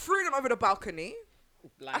 Hey! Threw them over the balcony.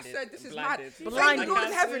 Blinded, I said, this is blinded. mad. Blinded. Thank the Lord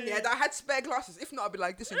in heaven, yeah, that I had spare glasses. If not, I'd be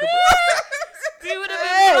like this in the You would have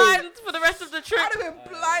been blind for the rest of the trip. I'd have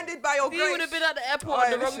been blinded by your grace. You would have been at the airport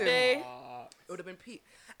on the wrong listen. day. It would have been Pete.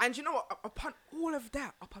 And you know what? Upon all of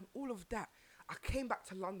that, I came back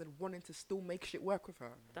to London wanting to still make shit work with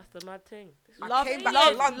her. That's the mad thing. This is I came back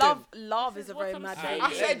to London. Love This is is a what very I'm mad saying. thing.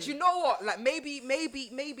 I said, you know what? Like maybe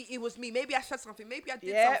it was me. Maybe I said something. Maybe I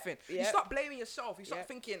did something. You Yep. start blaming yourself. You start Yep.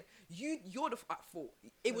 thinking you're at fault.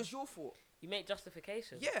 It was your fault. You make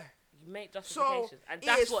justifications. Yeah. You make justifications, and it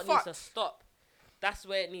that's is what needs to fucked. stop. That's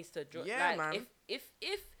where it needs to drop. Yeah, like, man. If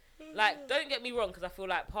like, don't get me wrong, because I feel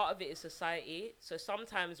like part of it is society. So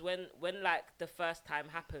sometimes when like the first time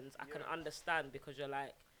happens, I can understand, because you're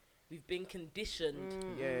like, we've been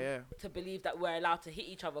conditioned Yeah. to believe that we're allowed to hit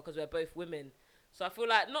each other because we're both women. So I feel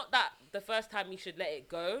like, not that the first time you should let it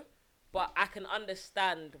go, but I can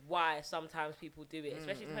understand why sometimes people do it,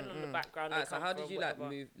 especially depending on the background. So how did you whatever.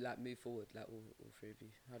 move forward, like all three of you?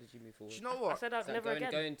 How did you move forward? Do you know I what? said I'd So never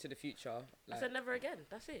again. going to the future. I said never again.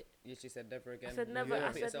 That's it. You actually said never again. I said never. You I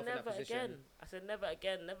put said yourself in that never position. again. I said never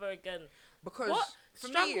again. Never again. Because What? for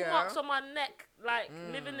Strangle me, marks on my neck, like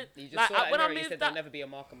living it. You just Like saw that when I mirror, you moved said that, there'll never be a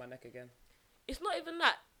mark on my neck again. it's not even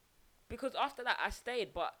that, because after that I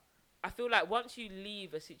stayed. But I feel like once you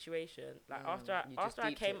leave a situation, like after You just I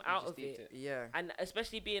deeped came it, you out just of deeped it, yeah. and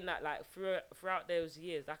especially being that, like, throughout those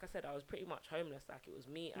years, like I said, I was pretty much homeless. Like, it was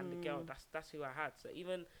me and the girl. That's who I had. So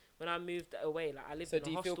even when I moved away, like, I lived So in a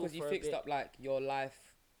do you feel hostel because you for a fixed bit. up like your life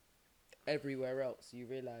everywhere else, you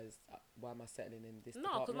realised why am I settling in this?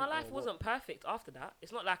 No, because my life wasn't perfect after that.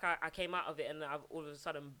 It's not like I came out of it and I've all of a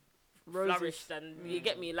sudden Roses. flourished and you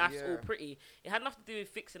get me, life's all Yeah. pretty. It had nothing to do with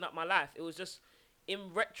fixing up my life. It was just,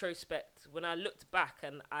 in retrospect, when I looked back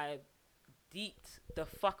and I deeped the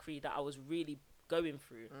fuckery that I was really going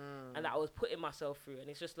through and that I was putting myself through, and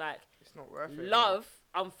it's just like, It's not worth it. love,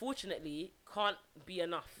 unfortunately, can't be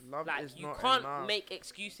enough. Love like, is you not can't enough. make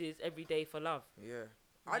excuses every day for love. Yeah.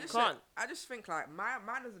 You can't. I just think like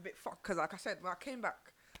mine is a bit fucked, because like I said, when I came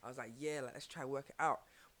back, I was like, yeah, like let's try work it out.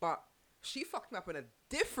 But she fucked me up in a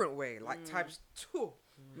different way, like times two.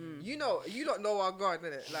 You know, you don't know our God,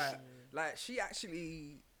 innit? Like she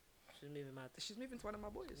actually, She's moving mad. she's moving to one of my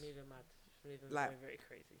boys. She's moving mad. She's moving Like- very, very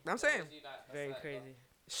crazy. You know what I'm saying? Very crazy.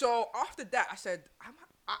 So after that, I said,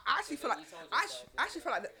 I actually feel like, I actually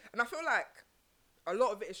feel like that, and I feel like a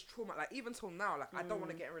lot of it is trauma. Like even till now, like I don't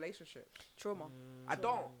want to get in relationships. Trauma. I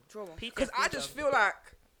don't, Trauma. because I just feel like,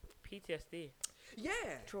 PTSD. yeah,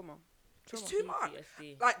 Trauma. it's too much.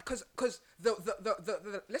 PTSD. Like, cause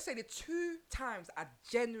the let's say the 2 times I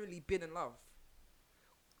genuinely been in love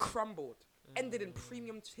crumbled, ended in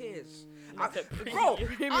premium tears. Bro,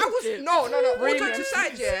 I was no. All jokes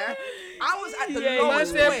aside, yeah, I was at the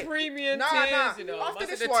lowest point. premium Nah, tears, nah. you know. After After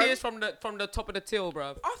this the one- tears from the top of the till,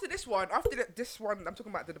 bruv. After this one, I'm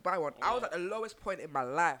talking about the Dubai one. I was at the lowest point in my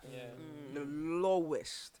life. The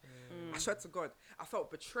lowest. I swear to God, I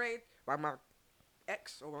felt betrayed by my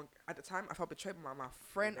ex, or at the time, I felt betrayed by my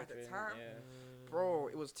friend at the time. Bro,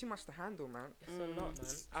 it was too much to handle, man. It's a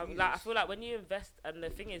lot, man. I feel like when you invest, and the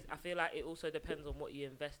thing is, I feel like it also depends on what you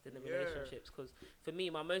invest in the relationships. Because for me,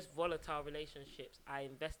 my most volatile relationships, I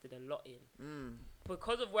invested a lot in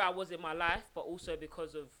because of where I was in my life, but also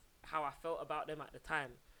because of how I felt about them at the time.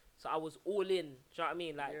 So I was all in. Do you know what I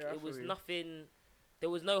mean? Like Yeah, I it was feel you. nothing. There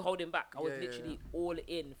was no holding back. I was Yeah, literally all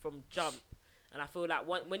in from jump. And I feel like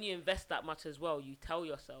when you invest that much as well, you tell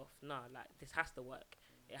yourself, nah, like this has to work.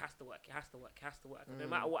 It has to work. It has to work. It has to work. And no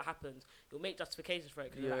matter what happens, you'll make justifications for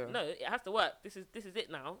it. Because you're like, no, it has to work. This is it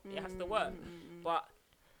now. It has to work. But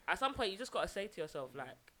at some point, you just got to say to yourself, like,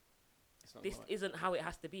 this isn't how it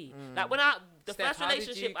has to be. Like when the Steff, first how did you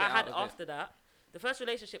relationship get I had out of it? after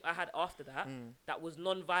that, that was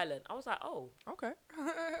non-violent. I was like, oh, Okay.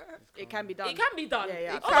 It can be done. it can be done. Yeah,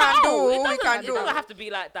 yeah. I was like, oh, it do. doesn't have to be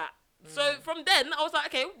like that. So from then, I was like,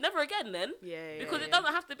 okay, never again then. Yeah, Because yeah. it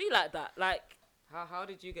doesn't have to be like that. Like, How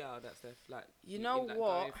did you get out of that stuff? Like You know like,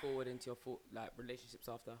 what? Going forward into your like relationships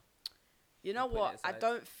after. You know Put it what? I aside.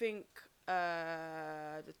 don't think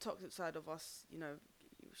the toxic side of us, you know,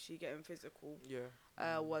 she getting physical,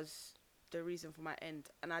 Yeah. was the reason for my end.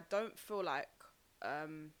 And I don't feel like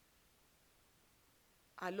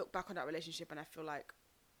I look back on that relationship and I feel like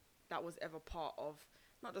that was ever part of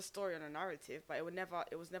not the story or the narrative, but it was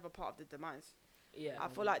never part of the demise. yeah. I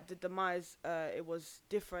feel like the demise, it was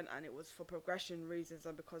different and it was for progression reasons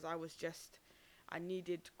and because I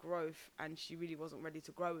needed growth and she really wasn't ready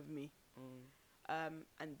to grow with me.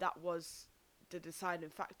 And that was the deciding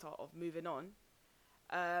factor of moving on.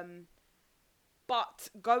 But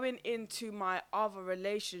going into my other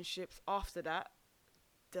relationships after that,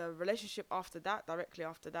 the relationship after that, directly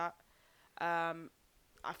after that,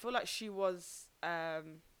 I feel like she was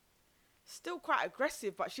still quite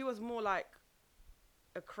aggressive, but she was more like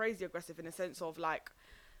a crazy aggressive in the sense of like,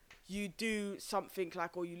 you do something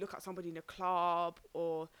like, or you look at somebody in a club,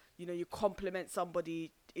 or you know, you compliment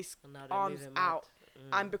somebody, it's arms out.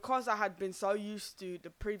 And because I had been so used to the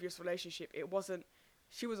previous relationship,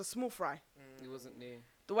 she was a small fry. It wasn't new.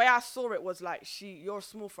 The way I saw it was like, you're a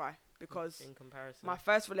small fry, because in comparison, my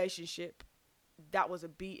first relationship, that was a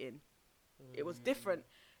beating. It was different.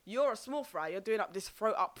 You're a small fry. You're doing up this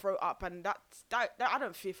throw up, and that I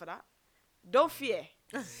don't fear for that. Don't fear.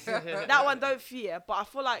 That one, don't fear. But I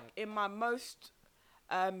feel like in my most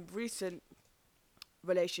recent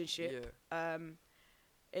relationship,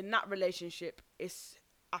 in that relationship,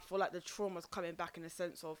 I feel like the trauma's coming back in the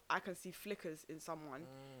sense of I can see flickers in someone,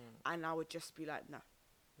 and I would just be like, no.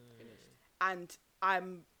 And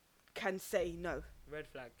can say no. Red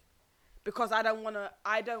flag. Because I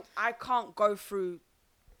can't go through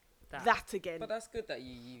that again. But that's good that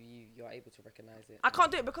you're able to recognize it. I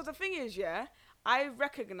can't do it because the thing is, I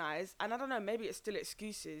recognize, and I don't know, maybe it's still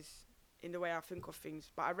excuses in the way I think of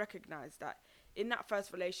things, but I recognize that in that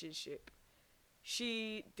first relationship,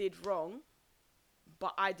 she did wrong,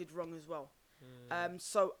 but I did wrong as well.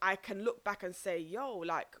 So I can look back and say, yo,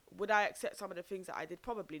 like, would I accept some of the things that I did?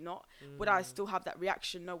 Probably not. Would I still have that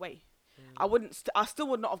reaction? No way. I still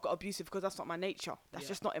would not have got abusive because that's not my nature. That's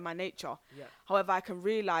just not in my nature. However, I can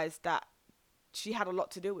realize that she had a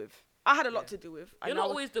lot to deal with. I had a lot to deal with. You're not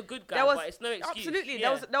always the good guy, but it's no excuse. Absolutely.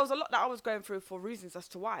 There was a lot that I was going through for reasons as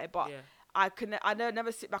to why, but I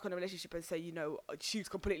never sit back on a relationship and say, you know, she's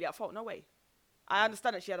completely at fault. No way. I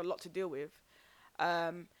understand that she had a lot to deal with.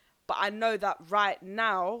 But I know that right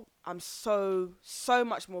now I'm so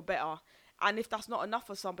much more better. And if that's not enough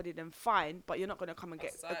for somebody, then fine. But you're not gonna come and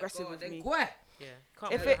get aggressive with me.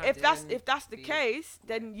 If that's the case,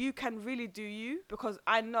 then you can really do you, because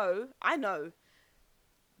I know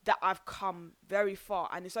that I've come very far,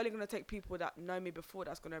 and it's only gonna take people that know me before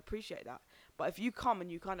that's gonna appreciate that. But if you come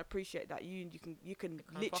and you can't appreciate that, you can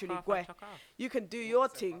literally you can do your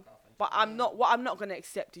thing. But what I'm not gonna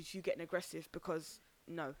accept is you getting aggressive, because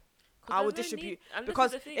no. I will distribute,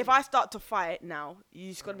 because if I start to fight now,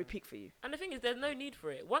 it's gonna be peak for you. And the thing is, there's no need for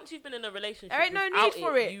it. Once you've been in a relationship, there ain't no need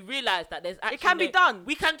for it. You realise that there's actually it can be done.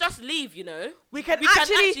 We can just leave, you know. We can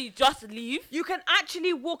actually just leave. You can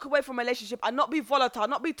actually walk away from a relationship and not be volatile,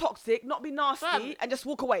 not be toxic, not be nasty, and just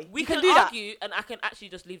walk away. We can do argue, and I can actually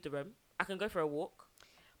just leave the room. I can go for a walk.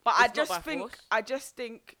 But I just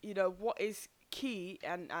think, you know, what is key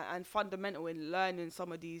and fundamental in learning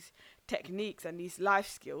some of these techniques and these life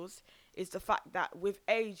skills is the fact that with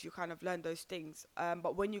age you kind of learn those things,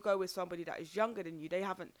 but when you go with somebody that is younger than you, they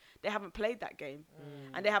haven't played that game,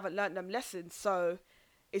 and they haven't learned them lessons. So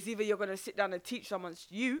it's either you're going to sit down and teach someone's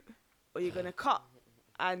youth, or you're going to cut.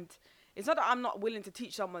 And it's not that I'm not willing to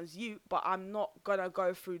teach someone's youth, but I'm not going to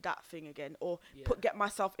go through that thing again, or get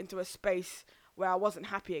myself into a space where I wasn't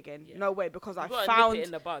happy again. No way, because I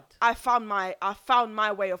found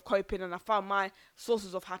my way of coping, and I found my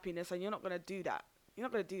sources of happiness, and you're not going to do that. You're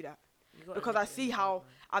not going to do that. Because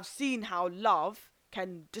I've seen how love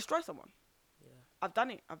can destroy someone. I've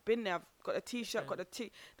done it. I've been there. I've got a t-shirt, got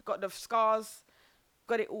the scars,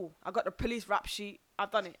 got it all. I got the police rap sheet.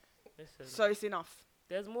 I've done it. Listen, so it's enough.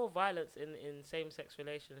 There's more violence in same-sex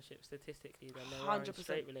relationships statistically than there are in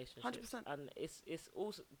straight relationships. 100%. And it's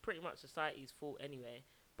also pretty much society's fault anyway.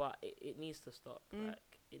 But it needs to stop. Like,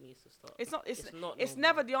 it needs to stop. It's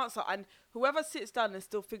never the answer. And whoever sits down and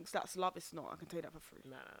still thinks that's love, it's not. I can tell you that for free.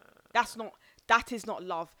 Nah. That is not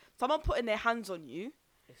love. Someone putting their hands on you,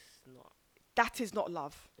 it's not. That is not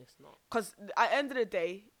love. It's not. Because at the end of the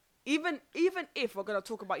day, even if we're going to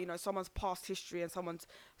talk about, you know, someone's past history and someone's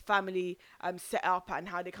family set up and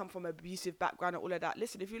how they come from an abusive background and all of that,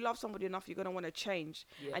 listen, if you love somebody enough, you're going to want to change,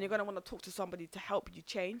 and you're going to want to talk to somebody to help you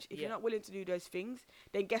change. If you're not willing to do those things,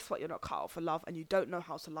 then guess what? You're not cut out for love, and you don't know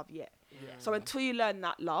how to love yet. So until you learn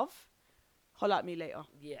that love, holler at me later.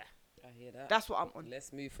 I hear that. That's what I'm on.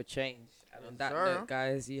 Let's move for change. And on that note,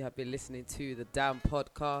 guys, you have been listening to the Damn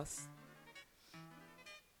Podcast.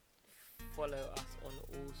 Follow us on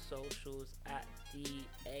all socials at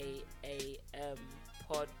DAAM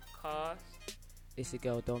Podcast. It's your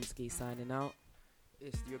girl Domski signing out.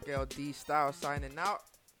 It's your girl D Style signing out.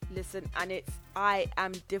 Listen, and it's I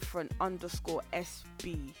am different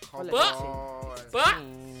 _SB. But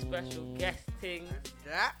special guesting.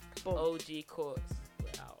 OG Courts.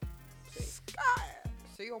 We're out.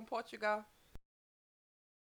 See you on Portugal.